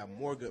about I can have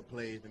more good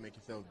plays to make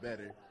yourself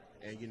better.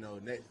 And,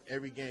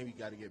 every game you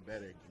got to get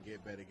better. You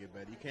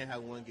can't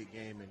have one good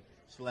game and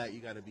slack. You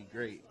got to be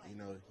great.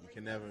 You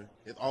can never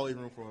 – there's always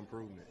room for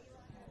improvement.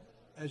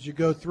 As you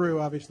go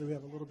through, obviously we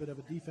have a little bit of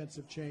a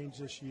defensive change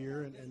this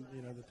year and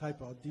the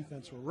type of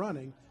defense we're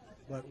running.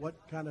 But what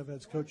kind of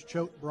has Coach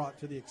Choate brought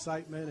to the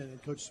excitement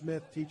and Coach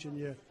Smith teaching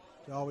you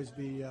to always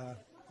be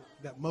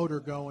that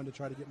motor going to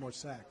try to get more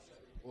sacks?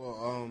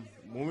 Well,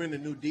 when we're in the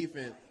new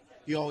defense,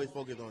 he always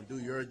focused on do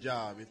your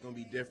job. It's going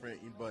to be different,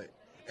 but –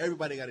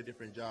 everybody got a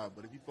different job,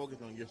 but if you focus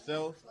on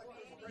yourself,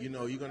 you're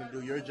going to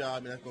do your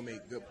job, and that's going to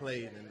make good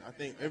plays. And I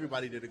think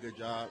everybody did a good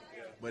job,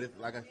 but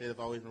like I said, there's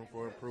always room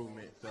for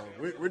improvement. So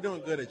we're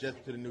doing good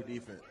adjusting to the new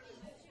defense.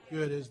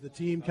 Good. Is the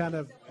team kind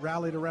of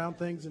rallied around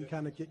things and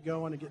kind of get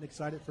going and getting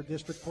excited for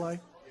district play?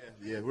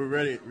 Yeah, we're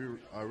ready. We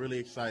are really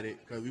excited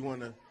because we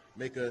want to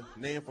make a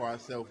name for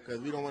ourselves because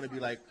we don't want to be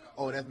like,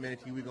 oh, that's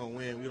Manatee, we're going to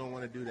win. We don't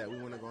want to do that.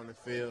 We want to go on the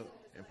field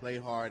and play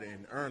hard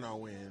and earn our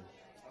wins.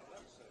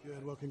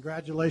 Good. Well,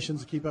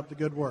 congratulations. Keep up the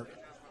good work.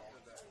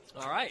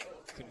 All right.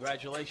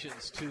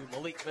 Congratulations to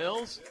Malik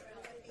Mills.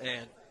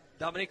 And,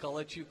 Dominique, I'll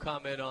let you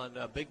comment on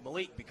Big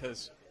Malik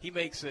because he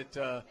makes it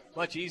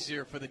much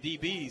easier for the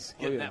DBs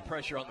getting that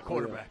pressure on the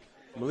quarterback.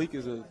 Malik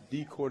is a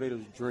D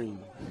coordinator's dream.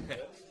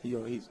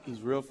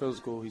 He's real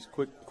physical. He's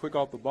quick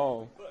off the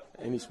ball,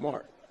 and he's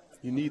smart.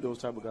 You need those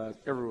type of guys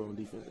everywhere on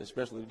defense,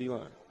 especially the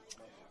D-line.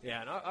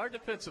 Yeah, and our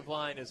defensive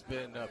line has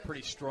been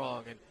pretty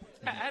strong. And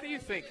how do you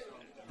think –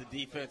 the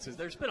defenses,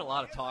 there's been a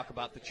lot of talk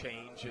about the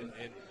change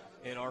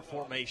in our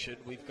formation.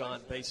 We've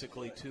gone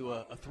basically to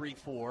a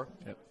 3-4.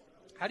 Yep.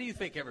 How do you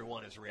think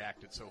everyone has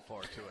reacted so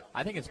far to it?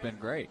 I think it's been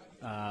great.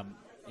 The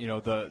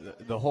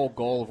whole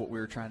goal of what we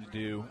were trying to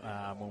do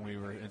when we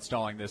were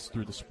installing this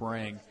through the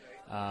spring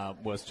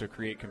was to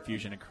create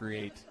confusion and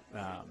create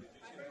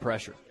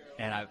pressure.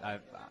 And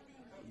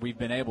we've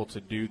been able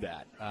to do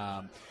that.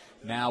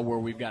 Now where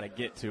we've got to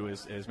get to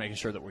is making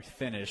sure that we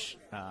finish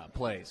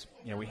plays.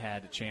 We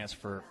had a chance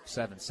for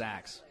 7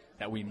 sacks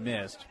that we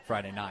missed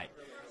Friday night.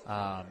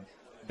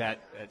 that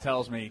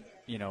tells me,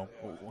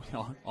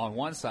 on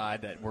one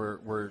side that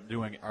we're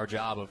doing our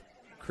job of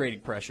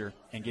creating pressure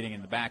and getting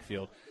in the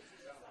backfield.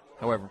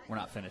 However, we're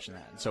not finishing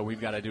that, and so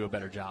we've got to do a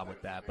better job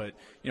with that. But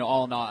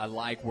all in all, I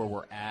like where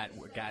we're at.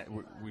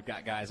 We've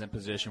got guys in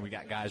position. We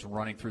got guys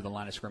running through the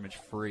line of scrimmage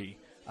free,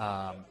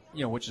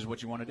 which is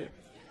what you want to do.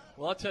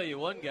 Well, I'll tell you,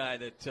 one guy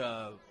that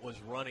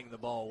was running the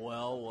ball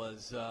well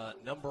was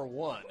number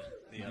 1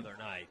 the other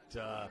night.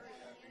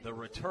 The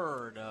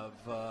return of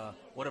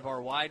one of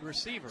our wide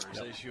receivers,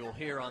 as you'll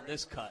hear on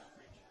this cut.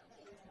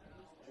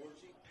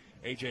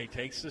 A.J.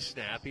 takes the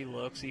snap. He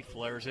looks. He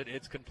flares it.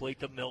 It's complete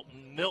to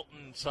Milton.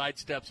 Milton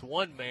sidesteps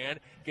one man,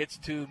 gets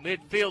to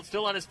midfield,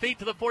 still on his feet,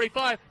 to the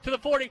 45, to the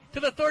 40, to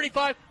the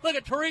 35. Look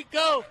at Tariq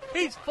go.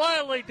 He's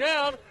finally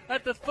down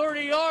at the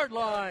 30-yard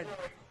line.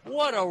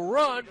 What a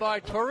run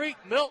by Tariq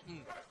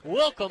Milton.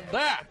 Welcome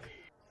back.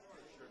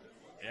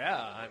 Yeah,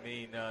 I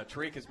mean,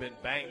 Tariq has been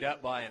banged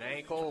up by an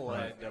ankle,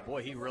 right. And,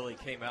 boy, he really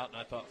came out and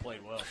I thought played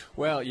well.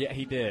 Well, yeah,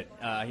 he did.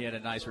 He had a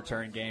nice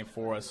return game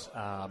for us.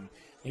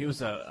 He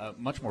was a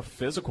much more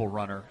physical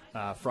runner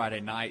Friday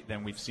night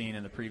than we've seen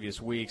in the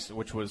previous weeks,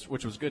 which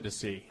was good to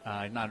see.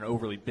 Not an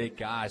overly big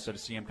guy, so to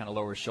see him kind of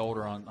lower his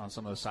shoulder on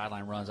some of those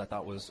sideline runs I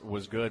thought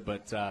was good.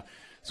 But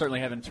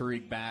certainly having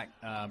Tariq back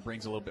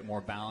brings a little bit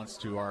more balance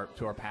to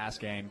our pass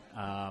game,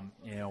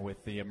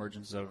 with the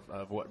emergence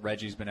of what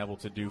Reggie's been able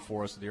to do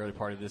for us in the early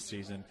part of this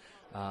season.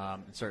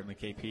 And certainly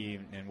KP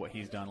and what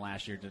he's done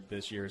last year to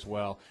this year as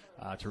well.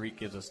 Tariq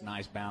gives us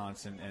nice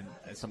balance and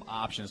some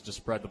options to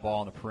spread the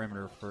ball on the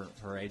perimeter for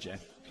AJ.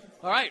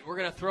 All right, we're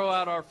going to throw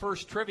out our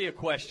first trivia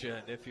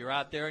question. If you're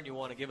out there and you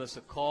want to give us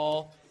a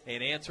call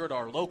and answer it,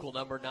 our local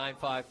number,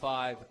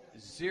 955-0930,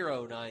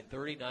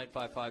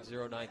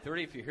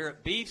 955-0930. If you're here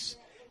at Beefs,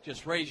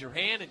 just raise your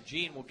hand and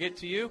Gene will get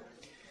to you.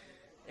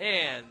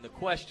 And the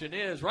question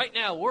is, right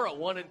now we're at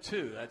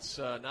 1-2. That's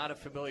not a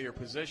familiar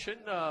position,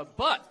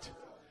 but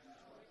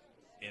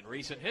in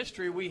recent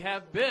history, we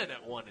have been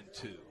at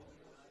 1-2.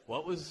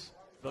 What was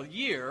the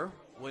year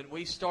when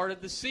we started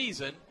the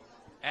season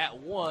at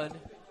 1-2?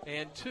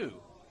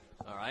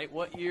 All right,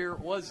 what year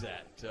was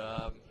that?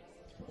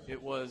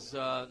 It was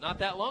not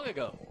that long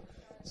ago.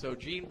 So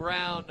Gene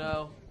Brown,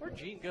 where'd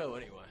Gene go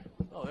anyway?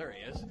 Oh, there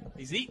he is.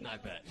 He's eating, I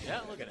bet.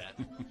 Yeah, look at that.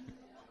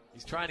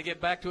 He's trying to get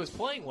back to his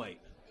playing weight.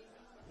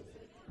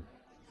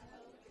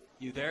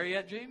 You there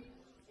yet, Gene?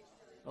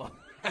 Oh.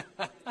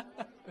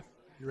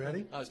 You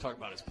ready? I was talking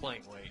about his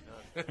playing weight.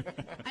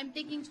 I'm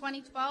thinking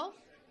 2012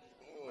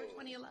 or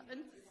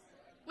 2011.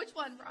 Which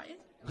one, Brian?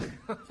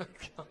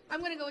 I'm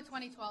going to go with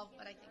 2012,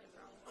 but I think it's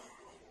wrong.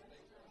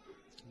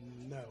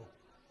 No.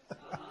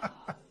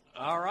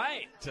 All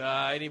right.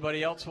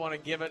 Anybody else want to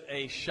give it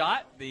a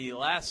shot? The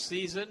last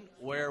season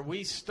where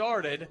we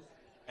started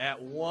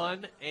at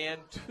 1-2.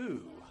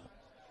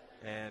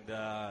 And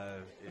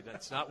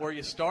that's not where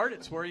you start,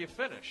 it's where you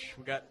finish.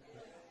 We got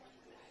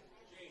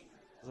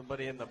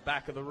somebody in the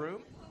back of the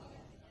room.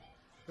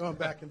 Going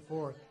back and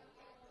forth.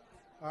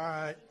 All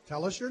right.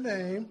 Tell us your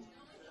name.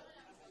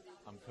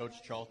 I'm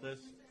Coach Chaltis.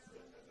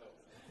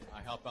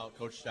 I help out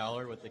Coach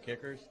Stowler with the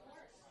kickers.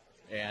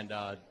 And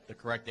the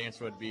correct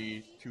answer would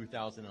be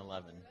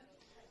 2011.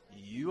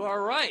 You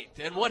are right.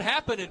 And what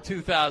happened in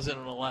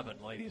 2011,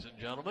 ladies and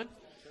gentlemen?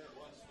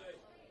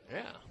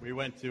 Yeah. We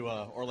went to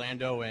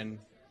Orlando and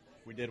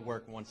we did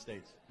work in one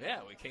state.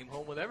 Yeah, we came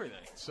home with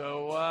everything.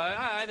 So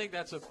I think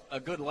that's a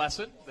good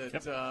lesson that,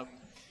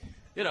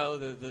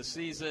 the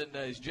season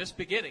is just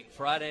beginning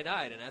Friday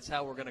night, and that's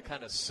how we're going to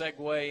kind of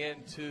segue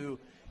into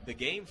the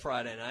game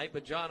Friday night.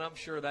 But, John, I'm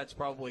sure that's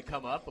probably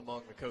come up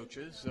among the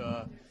coaches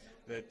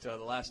that the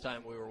last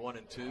time we were 1-2,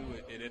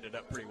 it ended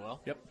up pretty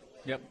well.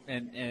 Yep,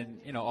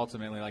 and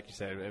ultimately, like you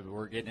said,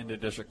 we're getting into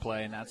district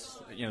play, and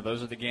that's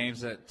those are the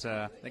games that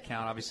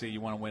count. Obviously,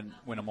 you want to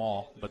win them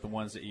all, but the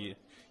ones that you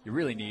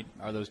really need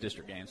are those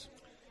district games.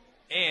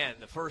 And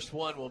the first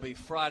one will be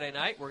Friday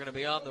night. We're going to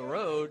be on the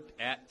road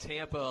at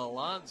Tampa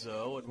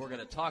Alonzo, and we're going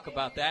to talk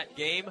about that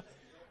game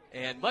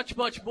and much,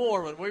 much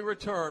more when we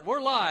return.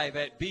 We're live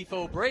at Beef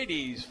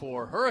O'Brady's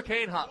for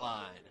Hurricane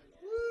Hotline.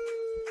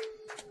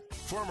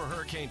 Former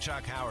Hurricane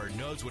Chuck Howard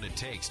knows what it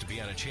takes to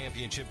be on a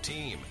championship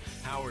team.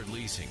 Howard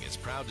Leasing is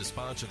proud to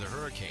sponsor the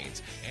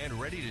Hurricanes and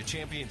ready to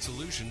champion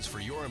solutions for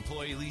your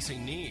employee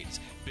leasing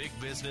needs. Big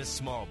business,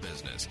 small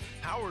business.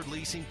 Howard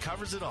Leasing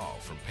covers it all,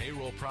 from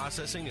payroll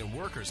processing and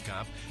workers'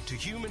 comp to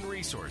human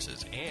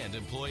resources and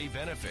employee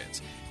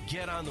benefits.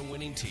 Get on the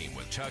winning team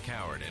with Chuck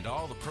Howard and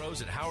all the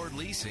pros at Howard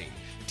Leasing.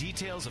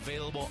 Details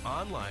available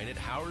online at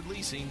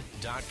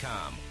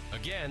howardleasing.com.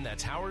 Again,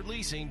 that's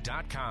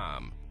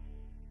howardleasing.com.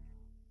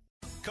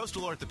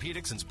 Coastal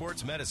Orthopedics and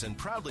Sports Medicine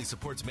proudly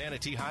supports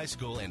Manatee High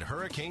School and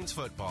Hurricanes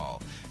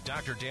football.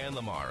 Dr. Dan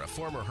Lamar, a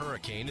former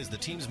Hurricane, is the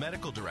team's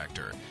medical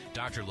director.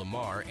 Dr.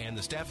 Lamar and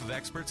the staff of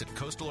experts at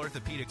Coastal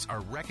Orthopedics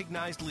are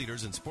recognized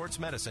leaders in sports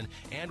medicine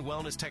and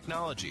wellness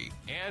technology.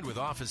 And with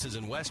offices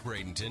in West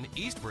Bradenton,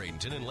 East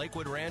Bradenton, and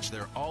Lakewood Ranch,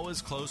 they're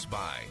always close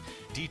by.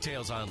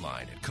 Details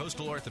online at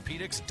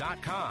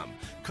coastalorthopedics.com.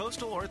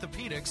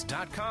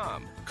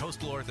 Coastalorthopedics.com.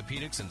 Coastal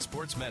Orthopedics and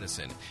Sports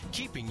Medicine,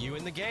 keeping you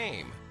in the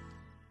game.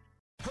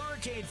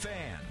 Hurricane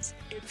fans,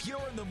 if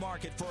you're in the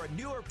market for a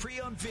new or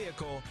pre-owned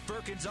vehicle,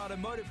 Firkins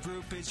Automotive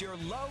Group is your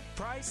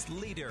low-price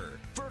leader.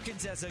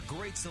 Firkins has a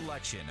great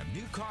selection of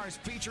new cars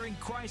featuring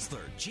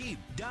Chrysler, Jeep,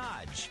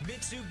 Dodge,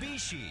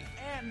 Mitsubishi,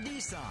 and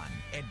Nissan.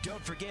 And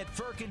don't forget,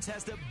 Firkins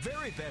has the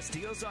very best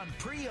deals on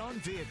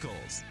pre-owned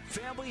vehicles.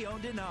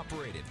 Family-owned and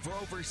operated for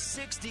over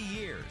 60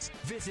 years.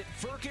 Visit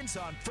Firkins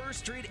on 1st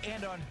Street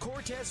and on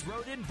Cortez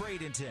Road in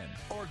Bradenton,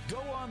 or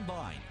go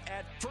online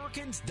at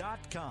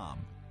Firkins.com.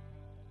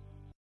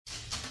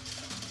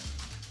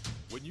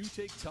 When you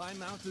take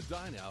time out to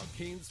dine out,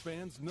 Canes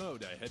fans know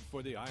to head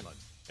for the island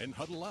and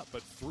huddle up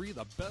at 3 of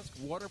the best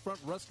waterfront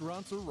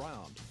restaurants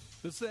around.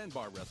 The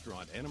Sandbar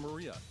Restaurant, Anna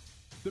Maria,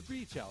 the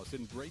Beach House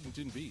in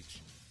Bradenton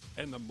Beach,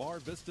 and the Mar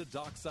Vista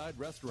Dockside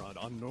Restaurant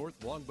on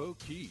North Longboat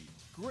Key.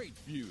 Great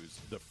views,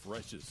 the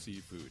freshest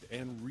seafood,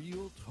 and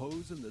real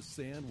toes in the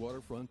sand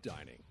waterfront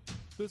dining.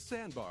 The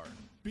Sandbar,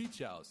 Beach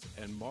House,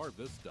 and Mar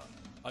Vista.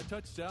 A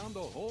touchdown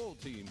the whole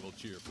team will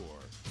cheer for.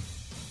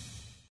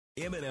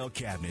 M&L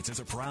Cabinets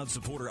is a proud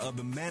supporter of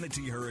the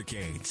Manatee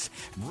Hurricanes.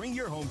 Bring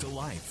your home to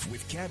life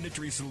with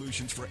cabinetry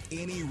solutions for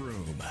any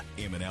room.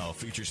 M&L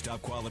features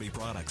top quality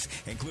products,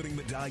 including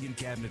medallion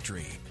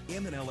cabinetry.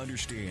 M&L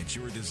understands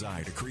your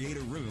desire to create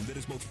a room that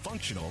is both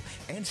functional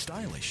and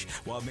stylish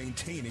while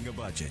maintaining a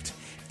budget.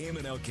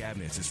 M&L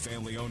Cabinets is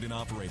family owned and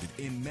operated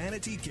in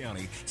Manatee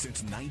County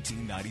since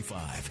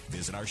 1995.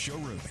 Visit our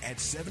showroom at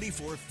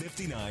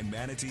 7459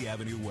 Manatee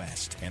Avenue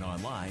West and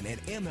online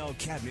at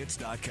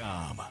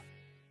mlcabinets.com.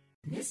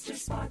 Mr.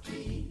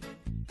 Sparky,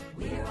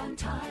 we're on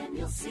time,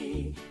 you'll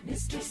see.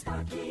 Mr.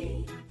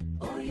 Sparky,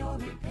 or your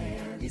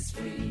repair is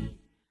free.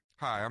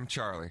 Hi, I'm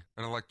Charlie,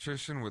 an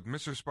electrician with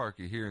Mr.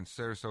 Sparky here in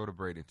Sarasota,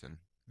 Bradenton.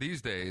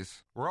 These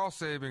days, we're all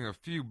saving a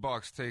few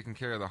bucks taking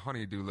care of the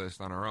honey-do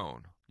list on our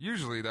own.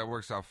 Usually that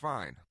works out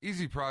fine.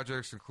 Easy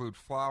projects include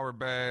flower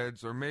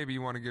beds, or maybe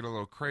you want to get a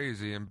little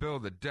crazy and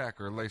build a deck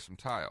or lay some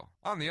tile.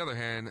 On the other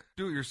hand,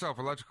 do-it-yourself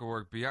electrical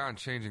work beyond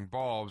changing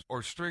bulbs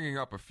or stringing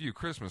up a few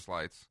Christmas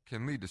lights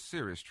can lead to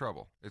serious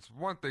trouble. It's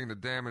one thing to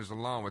damage the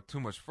lawn with too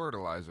much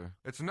fertilizer.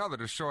 It's another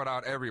to short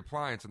out every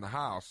appliance in the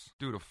house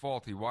due to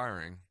faulty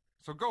wiring.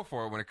 So go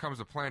for it when it comes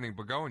to planting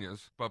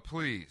begonias, but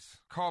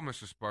please, call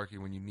Mr. Sparky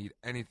when you need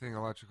anything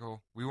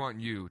electrical. We want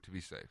you to be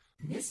safe.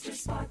 Mr.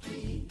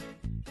 Sparky,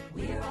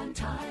 we're on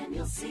time,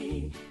 you'll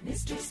see.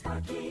 Mr.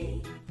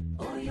 Sparky,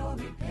 or your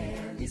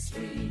repair is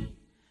free.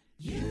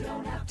 You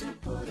don't have to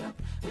put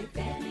up with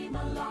any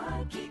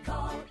malarkey.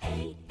 Call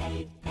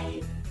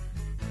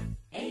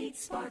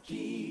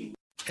 888-8-SPARKY.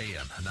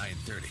 AM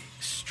 930,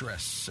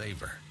 Stress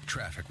Saver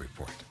Traffic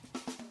Report.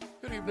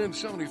 Good evening,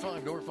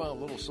 75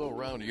 northbound, little slow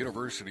around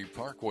University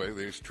Parkway.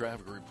 This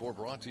traffic report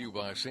brought to you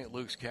by St.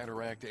 Luke's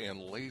Cataract and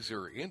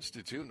Laser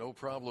Institute. No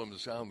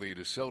problems on the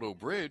DeSoto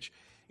Bridge.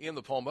 In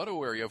the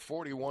Palmetto area,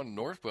 41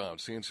 northbound,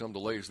 seeing some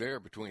delays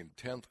there between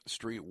 10th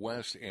Street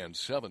West and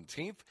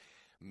 17th.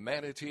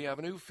 Manatee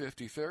Avenue,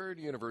 53rd,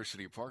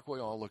 University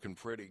Parkway, all looking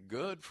pretty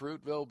good.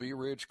 Fruitville, Bee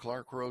Ridge,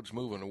 Clark Road's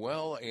moving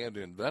well. And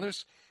in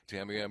Venice,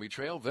 Tamiami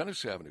Trail,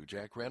 Venice Avenue,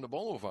 Jack Randall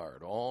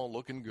Boulevard, all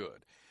looking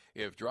good.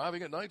 If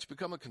driving at night's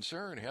become a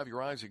concern, have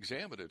your eyes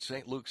examined at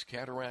St. Luke's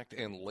Cataract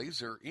and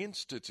Laser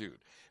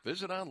Institute.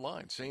 Visit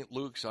online,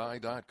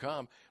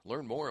 stlukeseye.com.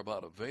 Learn more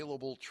about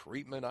available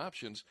treatment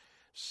options,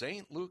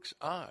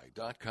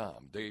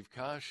 stlukeseye.com. Dave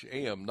Kosh,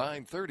 AM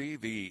 930,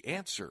 The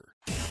Answer.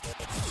 Allen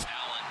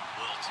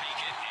will take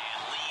it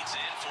and leads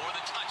in for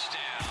the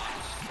touchdown.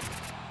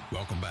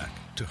 Welcome back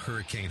to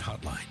Hurricane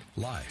Hotline,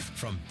 live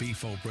from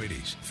Beef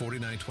O'Brady's,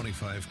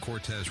 4925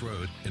 Cortez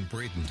Road in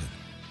Bradenton.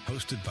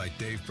 Hosted by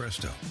Dave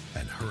Brestow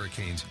and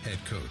Hurricanes head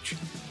coach,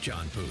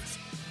 John Booth.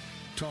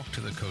 Talk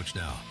to the coach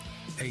now,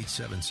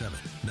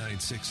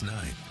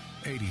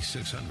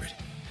 877-969-8600.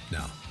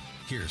 Now,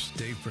 here's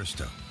Dave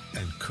Brestow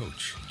and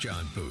Coach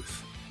John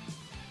Booth.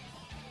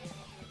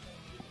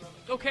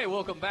 Okay,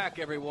 welcome back,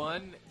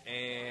 everyone.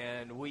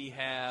 And we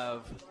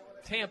have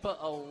Tampa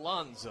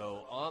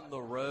Alonzo on the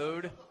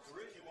road.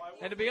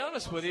 And to be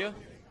honest with you,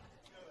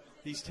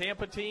 these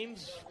Tampa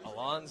teams,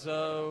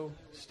 Alonzo,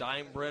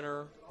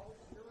 Steinbrenner,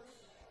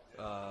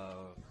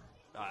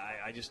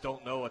 I just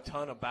don't know a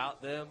ton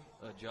about them,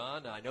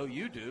 John. I know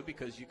you do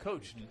because you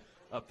coached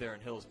up there in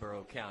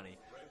Hillsborough County.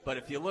 But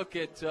if you look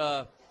at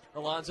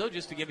Alonzo,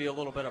 just to give you a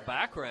little bit of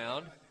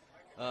background,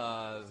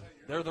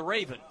 they're the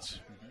Ravens.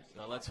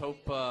 Now let's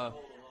hope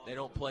they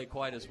don't play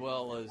quite as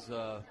well as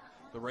the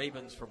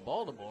Ravens from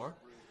Baltimore.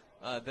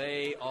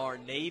 They are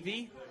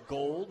navy,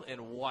 gold,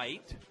 and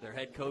white. Their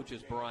head coach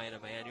is Brian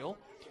Emanuel.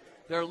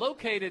 They're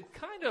located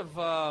kind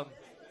of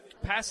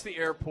past the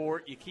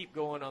airport, you keep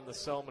going on the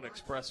Selman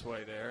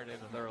Expressway there, and then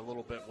they're a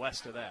little bit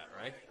west of that,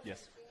 right?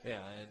 Yes. Yeah,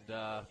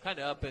 and kind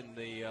of up in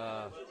the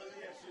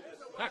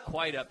not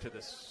quite up to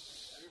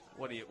this.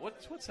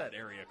 What's that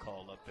area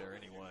called up there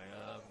anyway?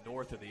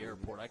 North of the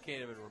airport. I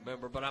can't even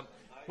remember. But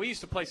we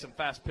used to play some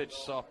fast pitch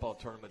softball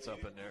tournaments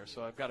up in there,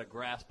 so I've got a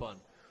grasp on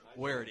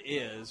where it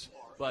is.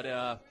 But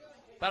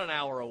about an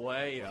hour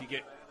away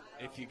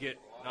if you get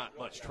not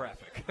much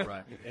traffic.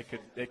 Right.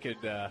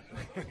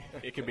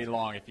 It could be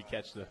long if you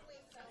catch the.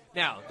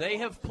 Now they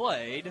have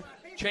played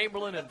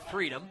Chamberlain and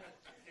Freedom.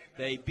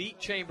 They beat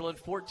Chamberlain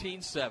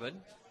 14-7.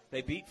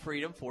 They beat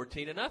Freedom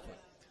 14-0.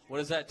 What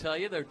does that tell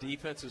you? Their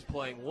defense is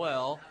playing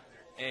well,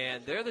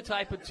 and they're the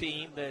type of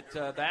team that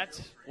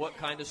that's what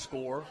kind of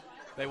score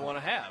they want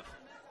to have.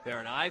 They're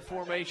an I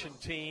formation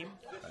team,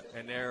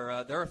 and they're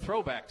a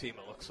throwback team.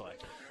 It looks like.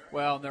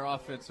 Well, their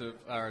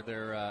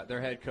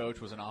their head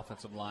coach was an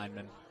offensive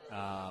lineman.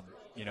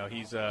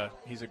 He's a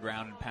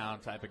ground and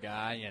pound type of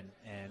guy,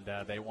 and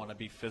they want to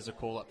be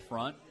physical up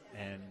front,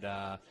 and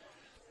I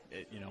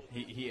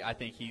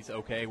think he's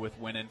okay with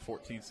winning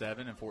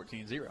 14-7 and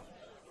 14-0.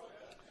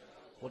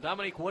 Well,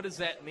 Dominique, what does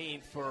that mean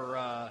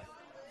for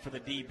the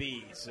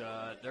DBs?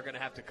 They're going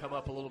to have to come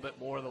up a little bit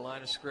more of the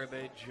line of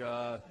scrimmage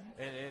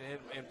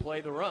and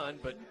play the run,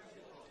 but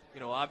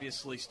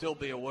obviously still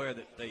be aware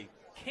that they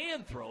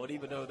can throw it,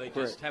 even though they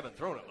just haven't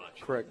thrown it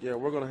much. Correct. Yeah,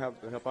 we're going to have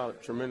to help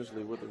out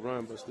tremendously with the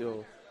run, but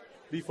still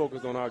be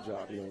focused on our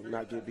job.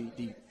 Not get beat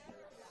deep.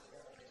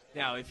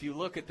 Now, if you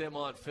look at them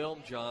on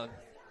film, John,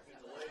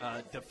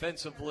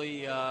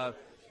 defensively,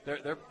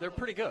 they're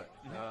pretty good.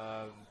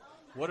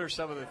 What are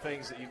some of the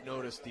things that you've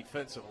noticed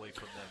defensively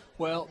from them?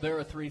 Well, they're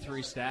a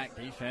 3-3 stack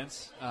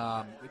defense.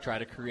 We try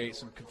to create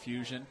some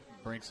confusion,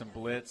 bring some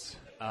blitz.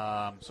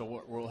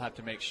 So we'll have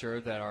to make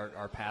sure that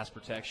our pass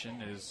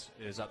protection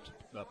is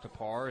up to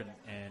par,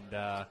 and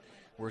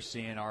we're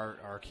seeing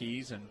our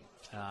keys and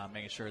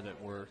making sure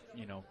that we're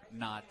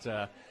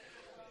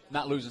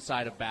not losing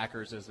sight of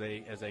backers as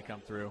they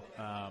come through.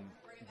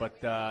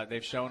 But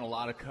they've shown a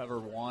lot of cover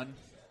one,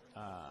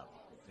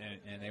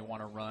 and they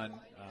want to run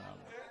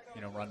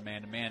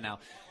man to man. Now,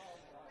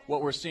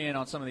 what we're seeing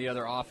on some of the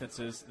other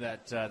offenses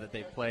that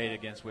they've played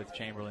against with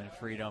Chamberlain and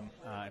Freedom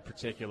in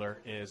particular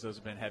is those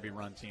have been heavy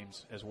run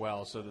teams as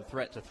well. So the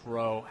threat to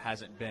throw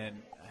hasn't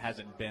been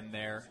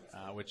there,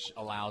 which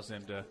allows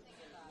them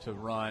to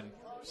run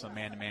some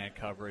man-to-man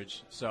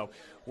coverage. So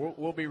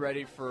we'll be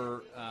ready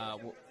for.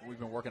 We've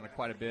been working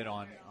quite a bit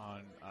on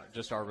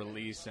just our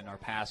release and our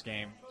pass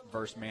game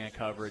versus man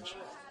coverage.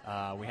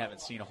 We haven't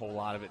seen a whole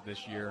lot of it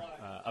this year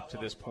up to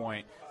this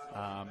point.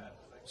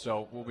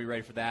 So we'll be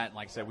ready for that. And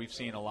like I said, we've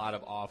seen a lot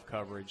of off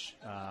coverage,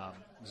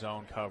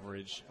 zone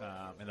coverage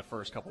in the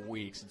first couple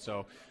weeks. And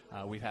so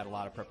we've had a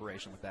lot of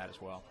preparation with that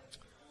as well.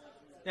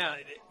 Now,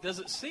 does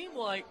it seem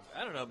like,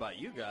 I don't know about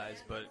you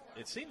guys, but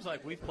it seems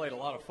like we've played a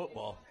lot of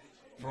football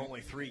for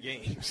only 3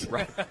 games.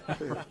 Right.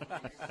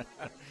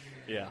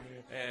 Yeah.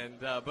 And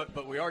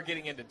but we are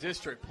getting into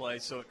district play,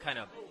 so it kind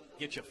of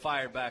gets you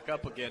fired back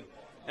up again.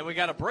 And we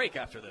got a break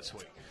after this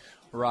week.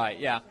 Right,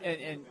 yeah,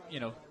 and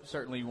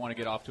certainly you want to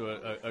get off to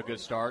a good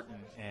start,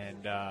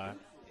 and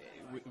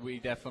we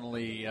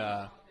definitely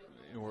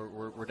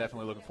we're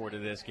definitely looking forward to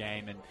this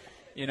game, and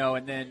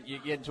and then you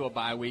get into a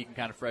bye week and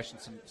kind of freshen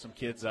some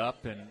kids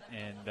up, and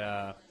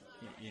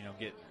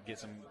get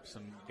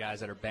some guys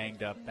that are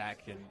banged up back,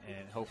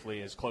 and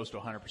hopefully as close to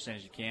 100%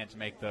 as you can to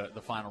make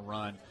the final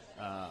run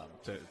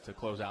to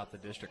close out the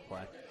district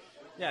play.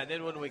 Yeah, and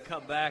then when we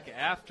come back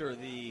after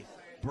the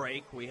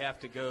break, we have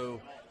to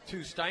go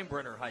to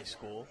Steinbrenner High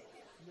School,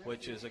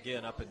 which is,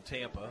 again, up in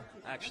Tampa,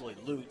 actually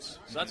Lutz.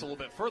 So that's a little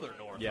bit further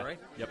north, right?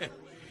 Yep.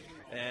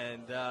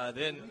 And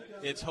then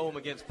it's home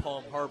against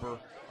Palm Harbor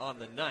on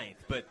the 9th.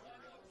 But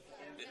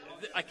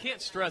I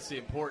can't stress the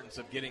importance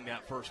of getting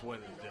that first win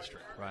in the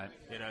district. Right.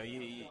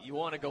 You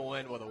want to go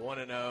in with a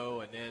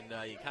 1-0, and then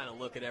you kind of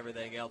look at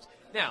everything else.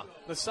 Now,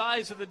 the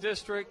size of the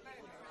district,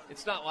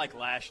 it's not like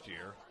last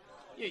year.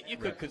 You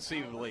could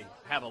conceivably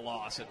have a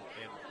loss and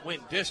win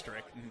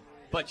district. Mm-hmm.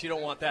 But you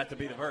don't want that to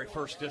be the very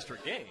first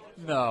district game.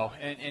 No,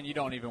 and you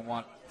don't even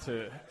want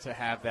to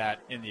have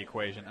that in the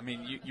equation. I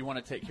mean, you want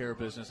to take care of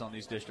business on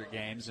these district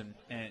games, and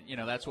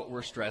that's what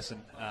we're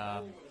stressing.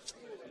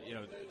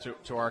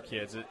 To our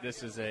kids,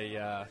 this is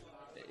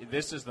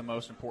the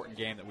most important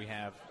game that we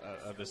have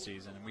of the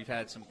season, and we've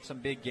had some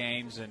big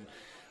games and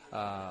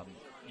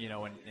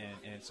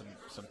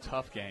some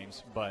tough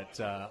games, but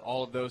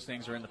all of those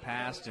things are in the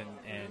past,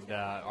 and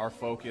our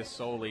focus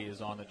solely is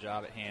on the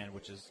job at hand,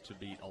 which is to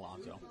beat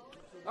Alonzo.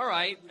 All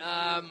right,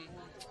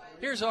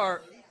 here's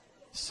our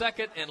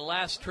second and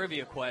last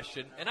trivia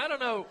question. And I don't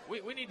know,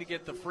 we need to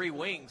get the free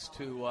wings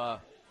to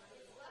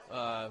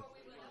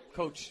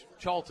Coach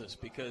Chaltis,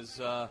 because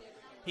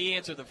he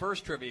answered the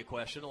first trivia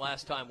question the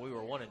last time we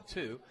were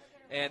 1-2.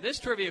 And this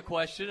trivia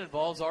question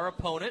involves our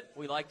opponent.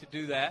 We like to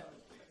do that.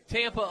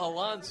 Tampa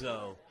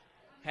Alonzo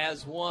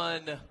has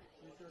won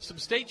some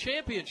state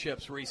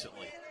championships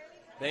recently.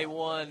 They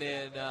won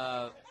in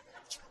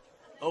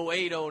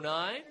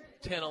 08-09.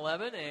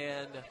 10-11,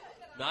 and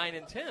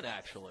 9-10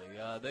 actually.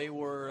 They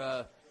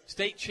were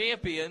state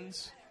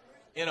champions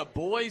in a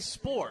boys'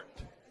 sport.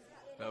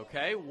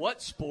 Okay,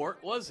 what sport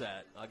was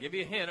that? I'll give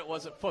you a hint. It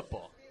wasn't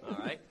football. All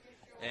right,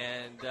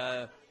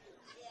 and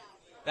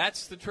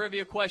that's the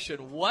trivia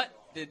question. What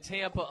did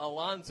Tampa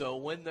Alonzo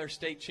win their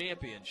state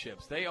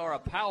championships? They are a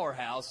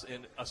powerhouse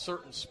in a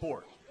certain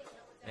sport,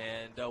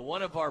 and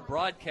one of our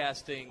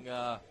broadcasting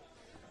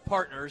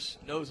partners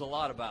knows a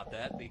lot about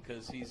that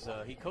because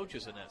he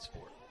coaches in that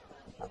sport.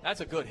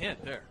 That's a good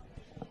hint there.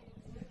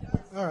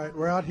 All right,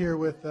 we're out here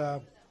with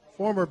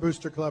former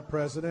Booster Club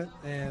president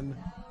and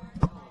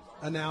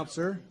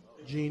announcer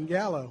Gene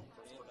Gallo.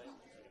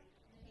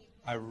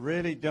 I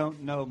really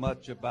don't know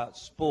much about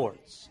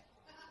sports,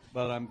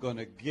 but I'm going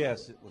to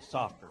guess it was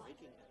soccer.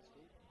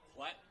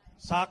 What?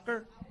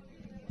 Soccer?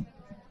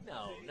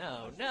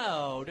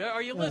 No.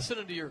 Are you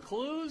listening to your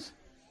clues?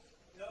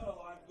 No,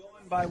 I'm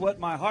going by what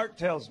my heart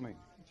tells me.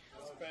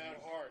 It's a bad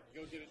heart.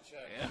 Go get it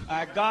checked.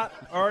 Yeah.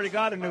 Already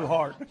got a new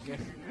heart.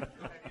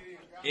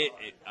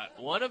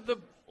 One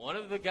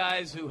of the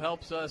guys who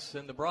helps us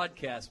in the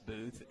broadcast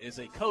booth is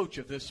a coach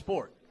of this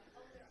sport.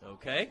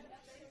 Okay?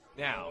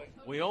 Now,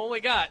 we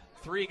only got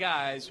 3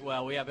 guys.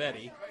 Well, we have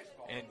Eddie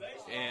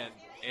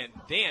and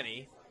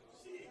Danny,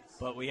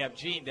 but we have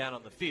Gene down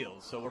on the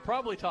field. So we're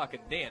probably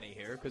talking Danny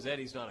here because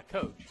Eddie's not a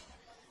coach.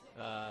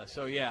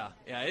 So, yeah,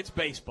 it's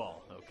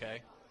baseball,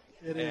 okay?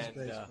 It is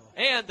baseball.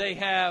 And they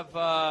have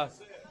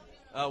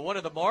one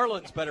of the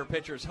Marlins' better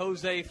pitchers,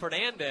 Jose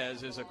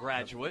Fernandez, is a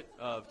graduate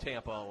of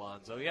Tampa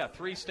Alonzo. Yeah,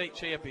 3 state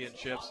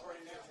championships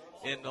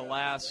in the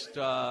last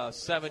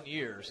 7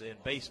 years in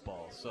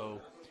baseball. So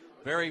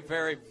very,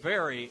 very,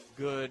 very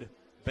good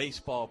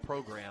baseball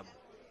program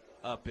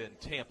up in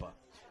Tampa.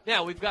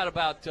 Now, we've got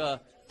about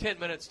 10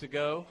 minutes to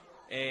go,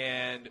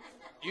 and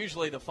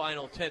usually the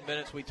final 10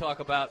 minutes we talk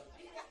about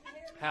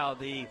how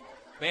the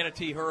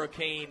Manatee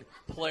Hurricane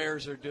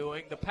players are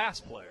doing, the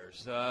past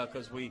players,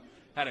 because we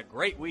had a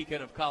great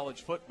weekend of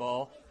college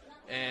football,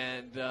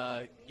 and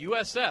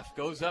USF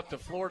goes up to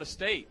Florida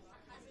State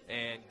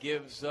and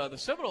gives the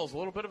Seminoles a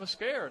little bit of a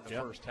scare in the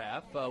first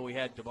half. We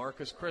had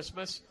DeMarcus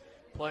Christmas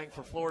playing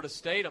for Florida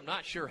State. I'm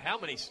not sure how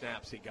many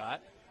snaps he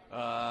got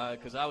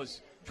because I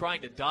was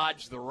trying to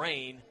dodge the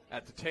rain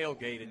at the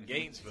tailgate in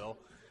Gainesville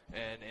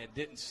and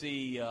didn't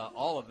see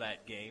all of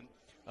that game.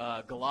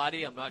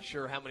 Galati, I'm not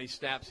sure how many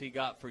snaps he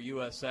got for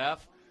USF.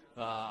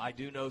 I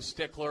do know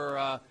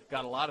Stickler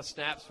got a lot of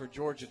snaps for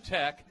Georgia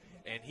Tech,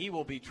 and he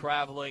will be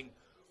traveling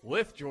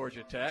with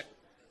Georgia Tech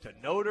to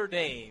Notre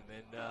Dame,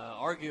 and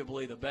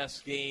arguably the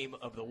best game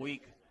of the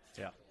week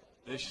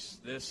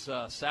this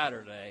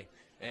Saturday.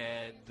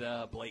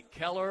 And Blake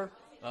Keller,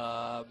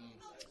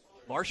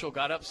 Marshall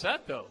got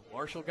upset, though.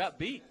 Marshall got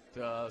beat,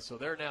 so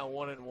they're now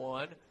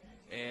 1-1,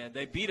 and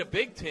they beat a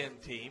Big Ten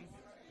team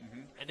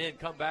and then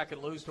come back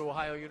and lose to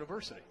Ohio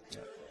University. Yeah.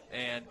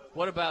 And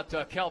what about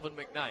Kelvin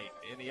McKnight?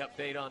 Any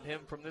update on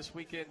him from this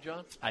weekend,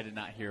 John? I did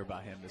not hear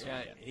about him this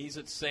weekend. He's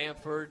at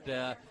Sanford.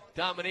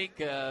 Dominique,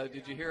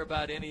 did you hear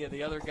about any of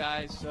the other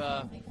guys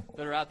that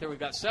are out there? We've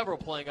got several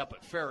playing up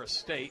at Ferris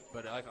State,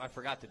 but I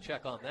forgot to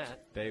check on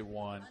that. They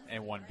won,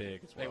 and won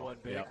big as well. They won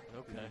big? Yep.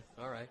 Okay,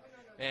 all right.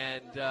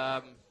 And,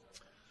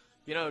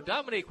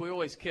 Dominique, we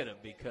always kid him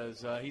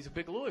because he's a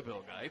big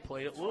Louisville guy. He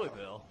played at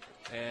Louisville.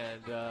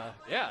 And,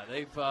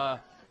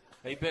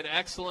 they've been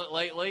excellent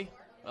lately.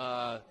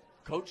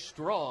 Coach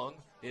Strong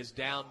is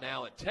down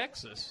now at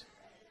Texas.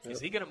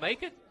 Is he going to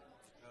make it,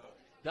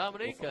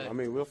 Dominique?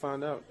 We'll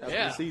find out after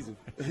the season.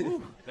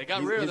 They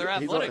got rid of their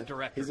athletic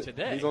director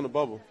today. He's on the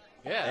bubble.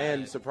 Yeah.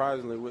 And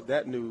surprisingly, with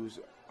that news,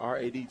 our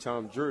AD,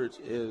 Tom Jurich,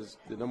 is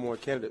the number 1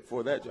 candidate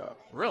for that job.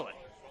 Really?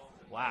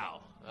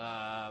 Wow.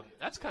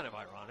 That's kind of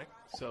ironic.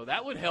 So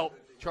that would help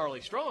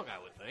Charlie Strong,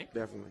 I would think.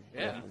 Definitely.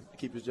 Yeah. Definitely.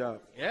 Keep his job.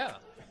 Yeah.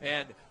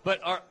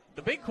 But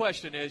the big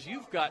question is,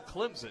 you've got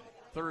Clemson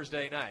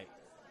Thursday night.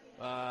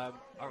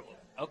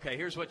 Okay,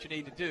 here's what you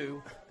need to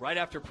do. Right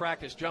after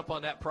practice, jump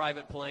on that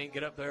private plane,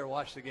 get up there,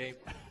 watch the game,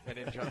 and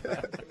then jump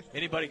back.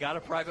 Anybody got a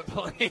private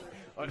plane?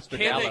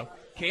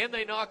 Can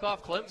they knock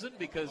off Clemson?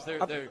 Because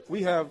they're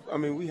we have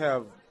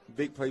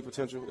big play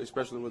potential,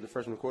 especially with the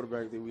freshman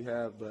quarterback that we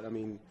have. But,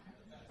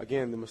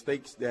 again, the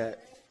mistakes that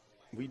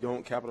we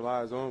don't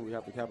capitalize on, we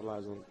have to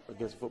capitalize on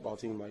against a football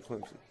team like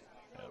Clemson.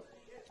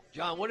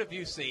 John, what have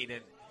you seen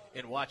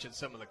in watching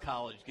some of the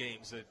college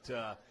games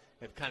that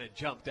have kind of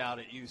jumped out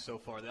at you so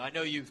far? I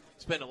know you've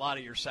spent a lot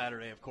of your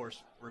Saturday, of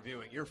course,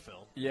 reviewing your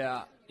film.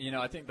 Yeah,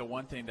 I think the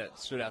one thing that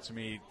stood out to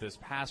me this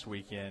past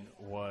weekend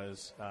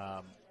was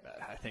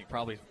I think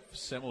probably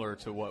similar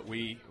to what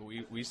we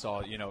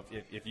saw.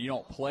 If you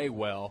don't play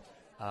well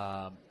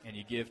and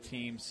you give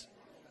teams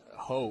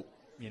hope,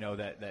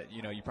 that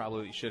you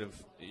probably should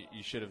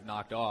have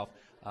knocked off.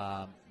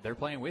 They're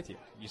playing with you.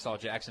 You saw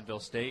Jacksonville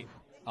State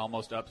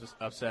almost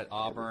upset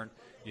Auburn.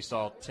 You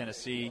saw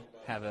Tennessee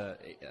have a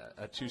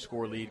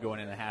 2-score lead going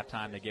into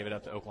halftime. They gave it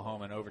up to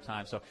Oklahoma in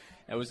overtime. So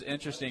it was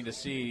interesting to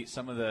see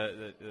some of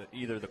the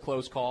either the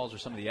close calls or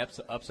some of the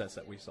upsets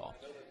that we saw.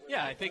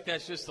 Yeah, I think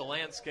that's just the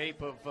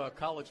landscape of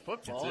college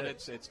football, and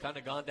it's kind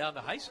of gone down to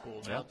high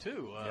school now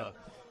too.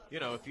 You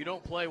know, if you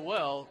don't play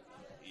well,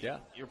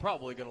 you're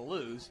probably going to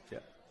lose. Yeah.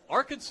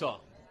 Arkansas.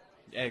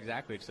 Yeah,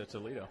 exactly. It's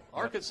Toledo.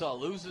 Arkansas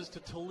loses to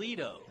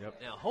Toledo.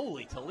 Now,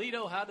 holy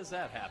Toledo, how does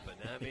that happen?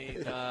 I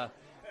mean,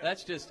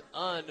 that's just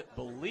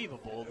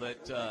unbelievable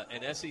that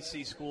an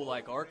SEC school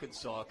like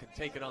Arkansas can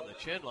take it on the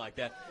chin like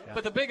that. Yeah.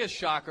 But the biggest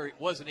shocker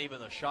wasn't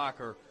even a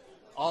shocker.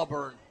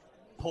 Auburn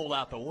pulled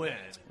out the win.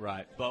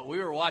 Right. But we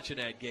were watching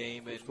that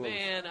game, and,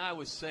 man, I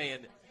was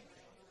saying,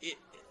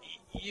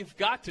 you've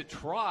got to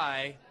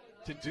try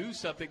to do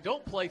something.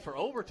 Don't play for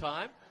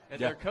overtime. And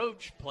their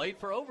coach played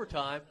for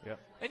overtime. Yep.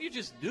 And you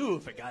just knew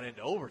if it got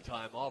into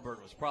overtime, Auburn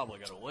was probably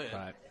going to win.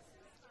 Right.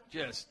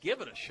 Just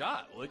give it a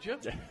shot, would you?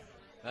 Yeah.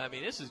 I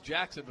mean, this is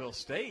Jacksonville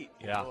State,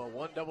 a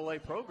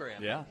 1AA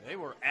program. Yeah. They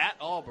were at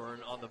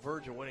Auburn on the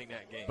verge of winning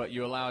that game. But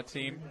you allow a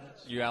team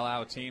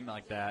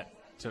like that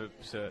to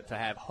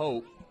have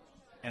hope,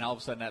 and all of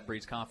a sudden that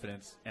breeds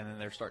confidence, and then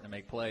they're starting to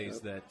make plays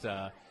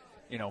that,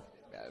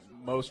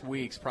 most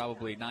weeks,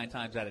 probably 9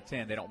 times out of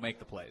 10, they don't make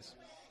the plays.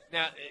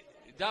 Now,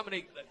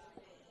 Dominique,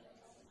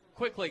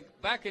 quickly,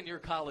 back in your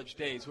college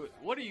days,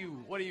 what do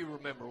you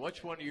remember?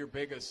 What's one of your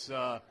biggest,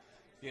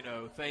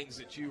 things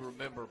that you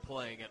remember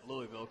playing at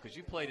Louisville? Because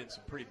you played in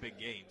some pretty big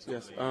games.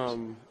 Yes.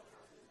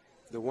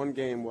 The one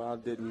game where I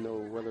didn't know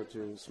whether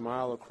to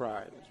smile or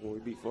cry was when we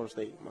beat Florida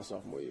State my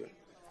sophomore year.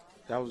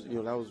 That was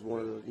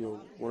one of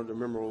the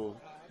memorable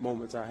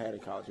moments I had in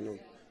college.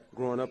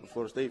 Growing up a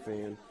Florida State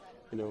fan,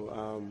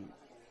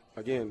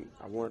 again,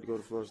 I wanted to go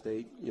to Florida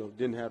State.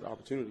 Didn't have the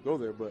opportunity to go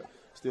there, but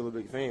still a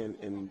big fan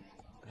and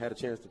had a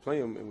chance to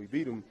play them, and we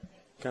beat them.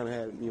 Kind of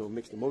had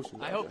mixed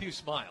emotions. I hope you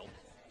smiled.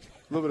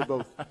 A little bit of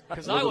both.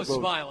 Because I was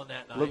smiling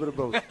that night. A little bit of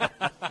both.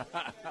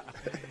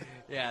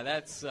 Yeah,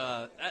 that's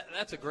a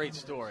great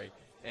story.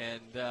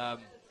 And,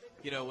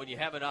 when you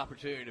have an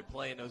opportunity to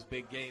play in those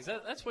big games,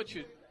 that's what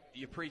you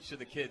preach to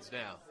the kids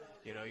now.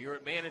 You're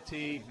at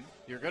Manatee.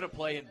 You're going to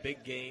play in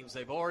big games.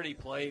 They've already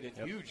played in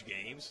huge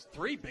games,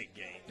 3 big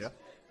games. Yep.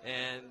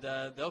 And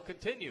they'll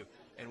continue.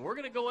 And we're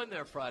going to go in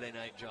there Friday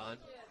night, John.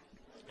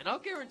 And I'll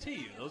guarantee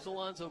you, those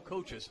Alonzo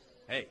coaches,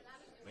 hey,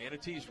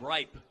 Manatee's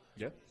ripe.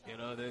 Yep.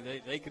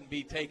 They can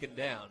be taken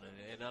down,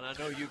 and I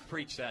know you've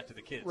preached that to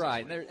the kids.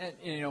 Right,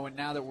 and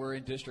now that we're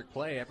in district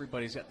play,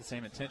 everybody's got the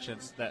same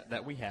intentions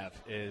that we have.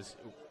 Is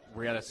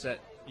we got to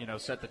set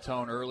the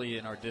tone early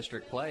in our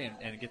district play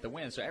and get the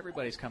win. So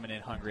everybody's coming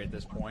in hungry at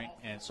this point,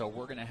 and so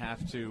we're going to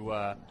have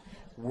to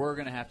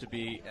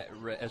be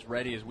as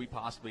ready as we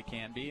possibly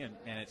can be. And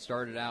it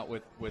started out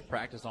with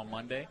practice on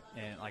Monday,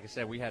 and like I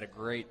said, we had a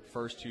great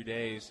first 2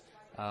 days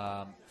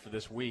for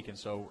this week, and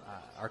so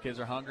our kids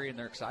are hungry and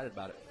they're excited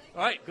about it.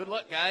 All right, good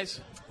luck,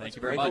 guys. Thank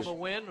you very much. A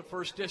win, the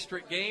first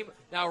district game.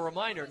 Now, a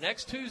reminder,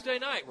 next Tuesday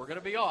night we're going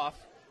to be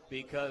off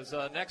because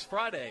next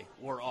Friday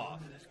we're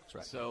off. That's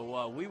right.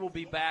 So we will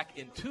be back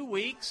in 2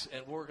 weeks,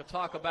 and we're going to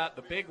talk about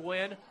the big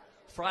win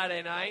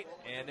Friday night.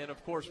 And then,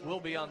 of course, we'll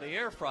be on the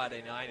air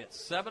Friday night at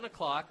 7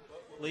 o'clock,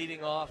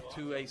 leading off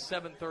to a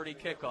 7:30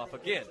 kickoff.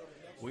 Again,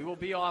 we will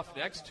be off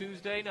next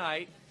Tuesday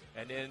night,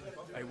 and then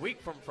a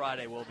week from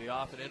Friday we'll be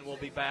off, and then we'll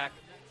be back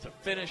to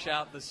finish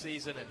out the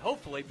season and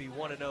hopefully be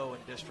 1-0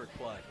 in district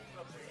play.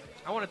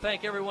 I want to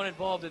thank everyone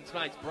involved in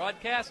tonight's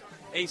broadcast.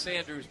 Ace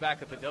Andrews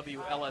back at the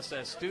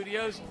WLSS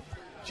studios.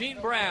 Gene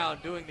Brown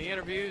doing the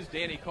interviews.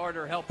 Danny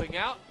Carter helping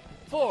out.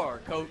 For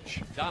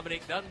Coach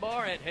Dominique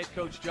Dunbar and head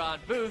coach John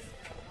Booth,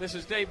 this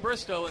is Dave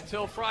Bristow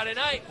until Friday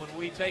night when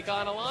we take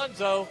on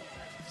Alonzo.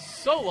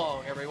 So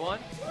long, everyone.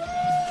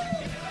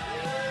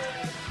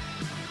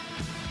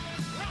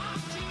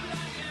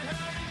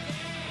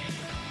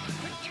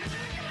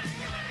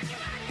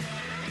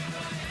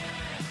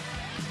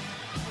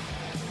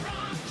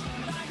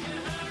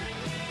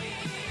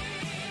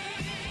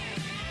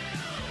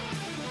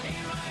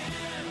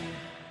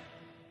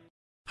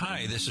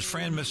 Hi, this is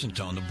Fran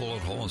Missingtone, the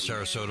Bullet Hole in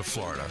Sarasota,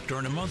 Florida.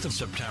 During the month of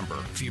September,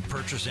 if you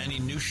purchase any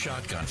new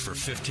shotgun for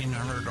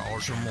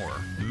 $1,500 or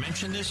more,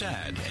 mention this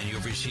ad and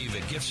you'll receive a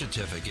gift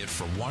certificate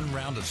for 1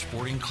 round of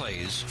sporting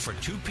clays for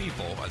 2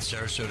 people at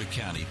Sarasota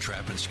County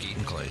Trap and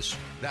Skeeting Clays.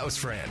 That was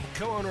Fran,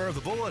 co-owner of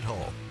the Bullet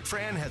Hole.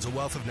 Fran has a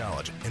wealth of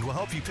knowledge and will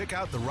help you pick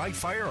out the right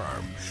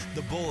firearm.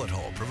 The Bullet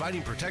Hole,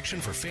 providing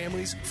protection for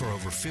families for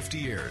over 50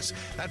 years.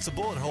 That's the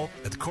Bullet Hole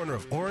at the corner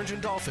of Orange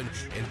and Dolphin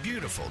in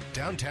beautiful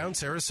downtown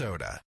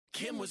Sarasota.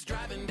 Kim was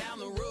driving down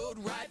the road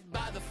right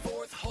by the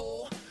 4th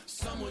hole.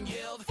 Someone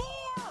yelled, 4!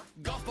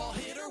 Golf ball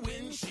hit her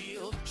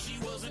windshield. She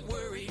wasn't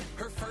worried.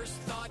 Her first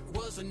thought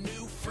was a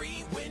new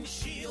free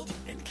windshield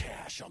and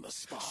cash on the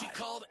spot. She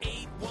called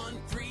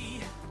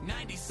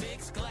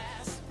 813-96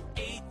 Glass.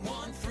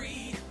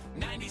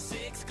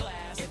 813-96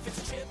 Glass. If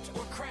it's chipped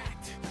or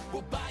cracked,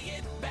 we'll buy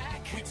it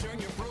back. We turn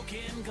your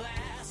broken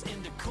glass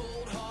into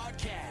cold hard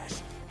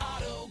cash.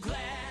 Auto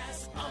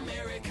Glass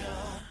America.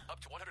 Up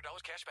to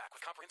 $100 cash back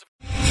with comprehensive.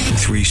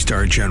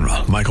 3-star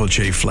general Michael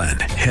J. Flynn,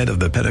 head of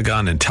the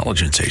Pentagon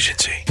Intelligence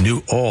Agency,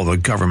 knew all the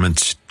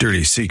government's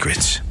dirty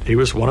secrets. He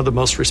was one of the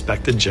most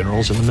respected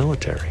generals in the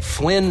military.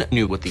 Flynn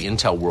knew what the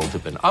intel world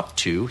had been up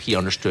to. He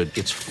understood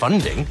its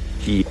funding.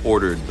 He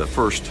ordered the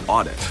first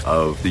audit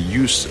of the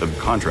use of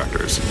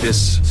contractors.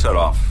 This set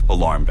off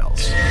alarm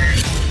bells.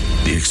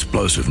 The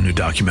explosive new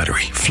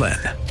documentary, Flynn,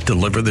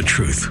 Deliver the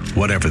Truth,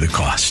 Whatever the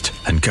Cost,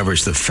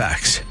 uncovers the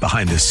facts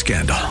behind this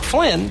scandal.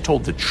 Flynn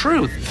told the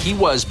truth. He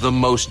was the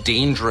most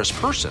dangerous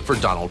person for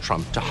Donald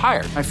Trump to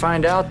hire. I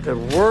find out the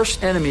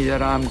worst enemy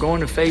that I'm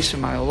going to face in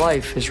my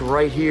life is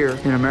right here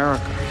in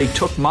America. They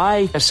took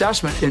my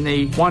assessment and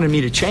they wanted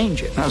me to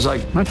change it. And I was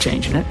like, I'm not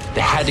changing it.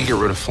 They had to get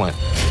rid of Flynn.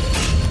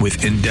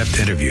 With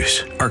in-depth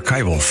interviews,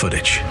 archival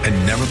footage,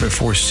 and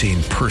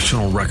never-before-seen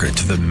personal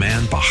records of the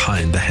man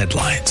behind the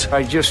headlines.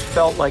 I just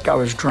felt like I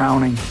was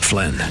drowning.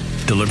 Flynn,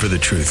 Deliver the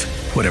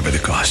Truth, Whatever the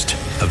Cost.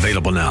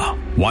 Available now.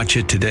 Watch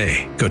it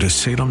today. Go to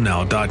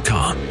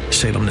salemnow.com.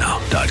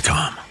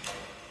 salemnow.com.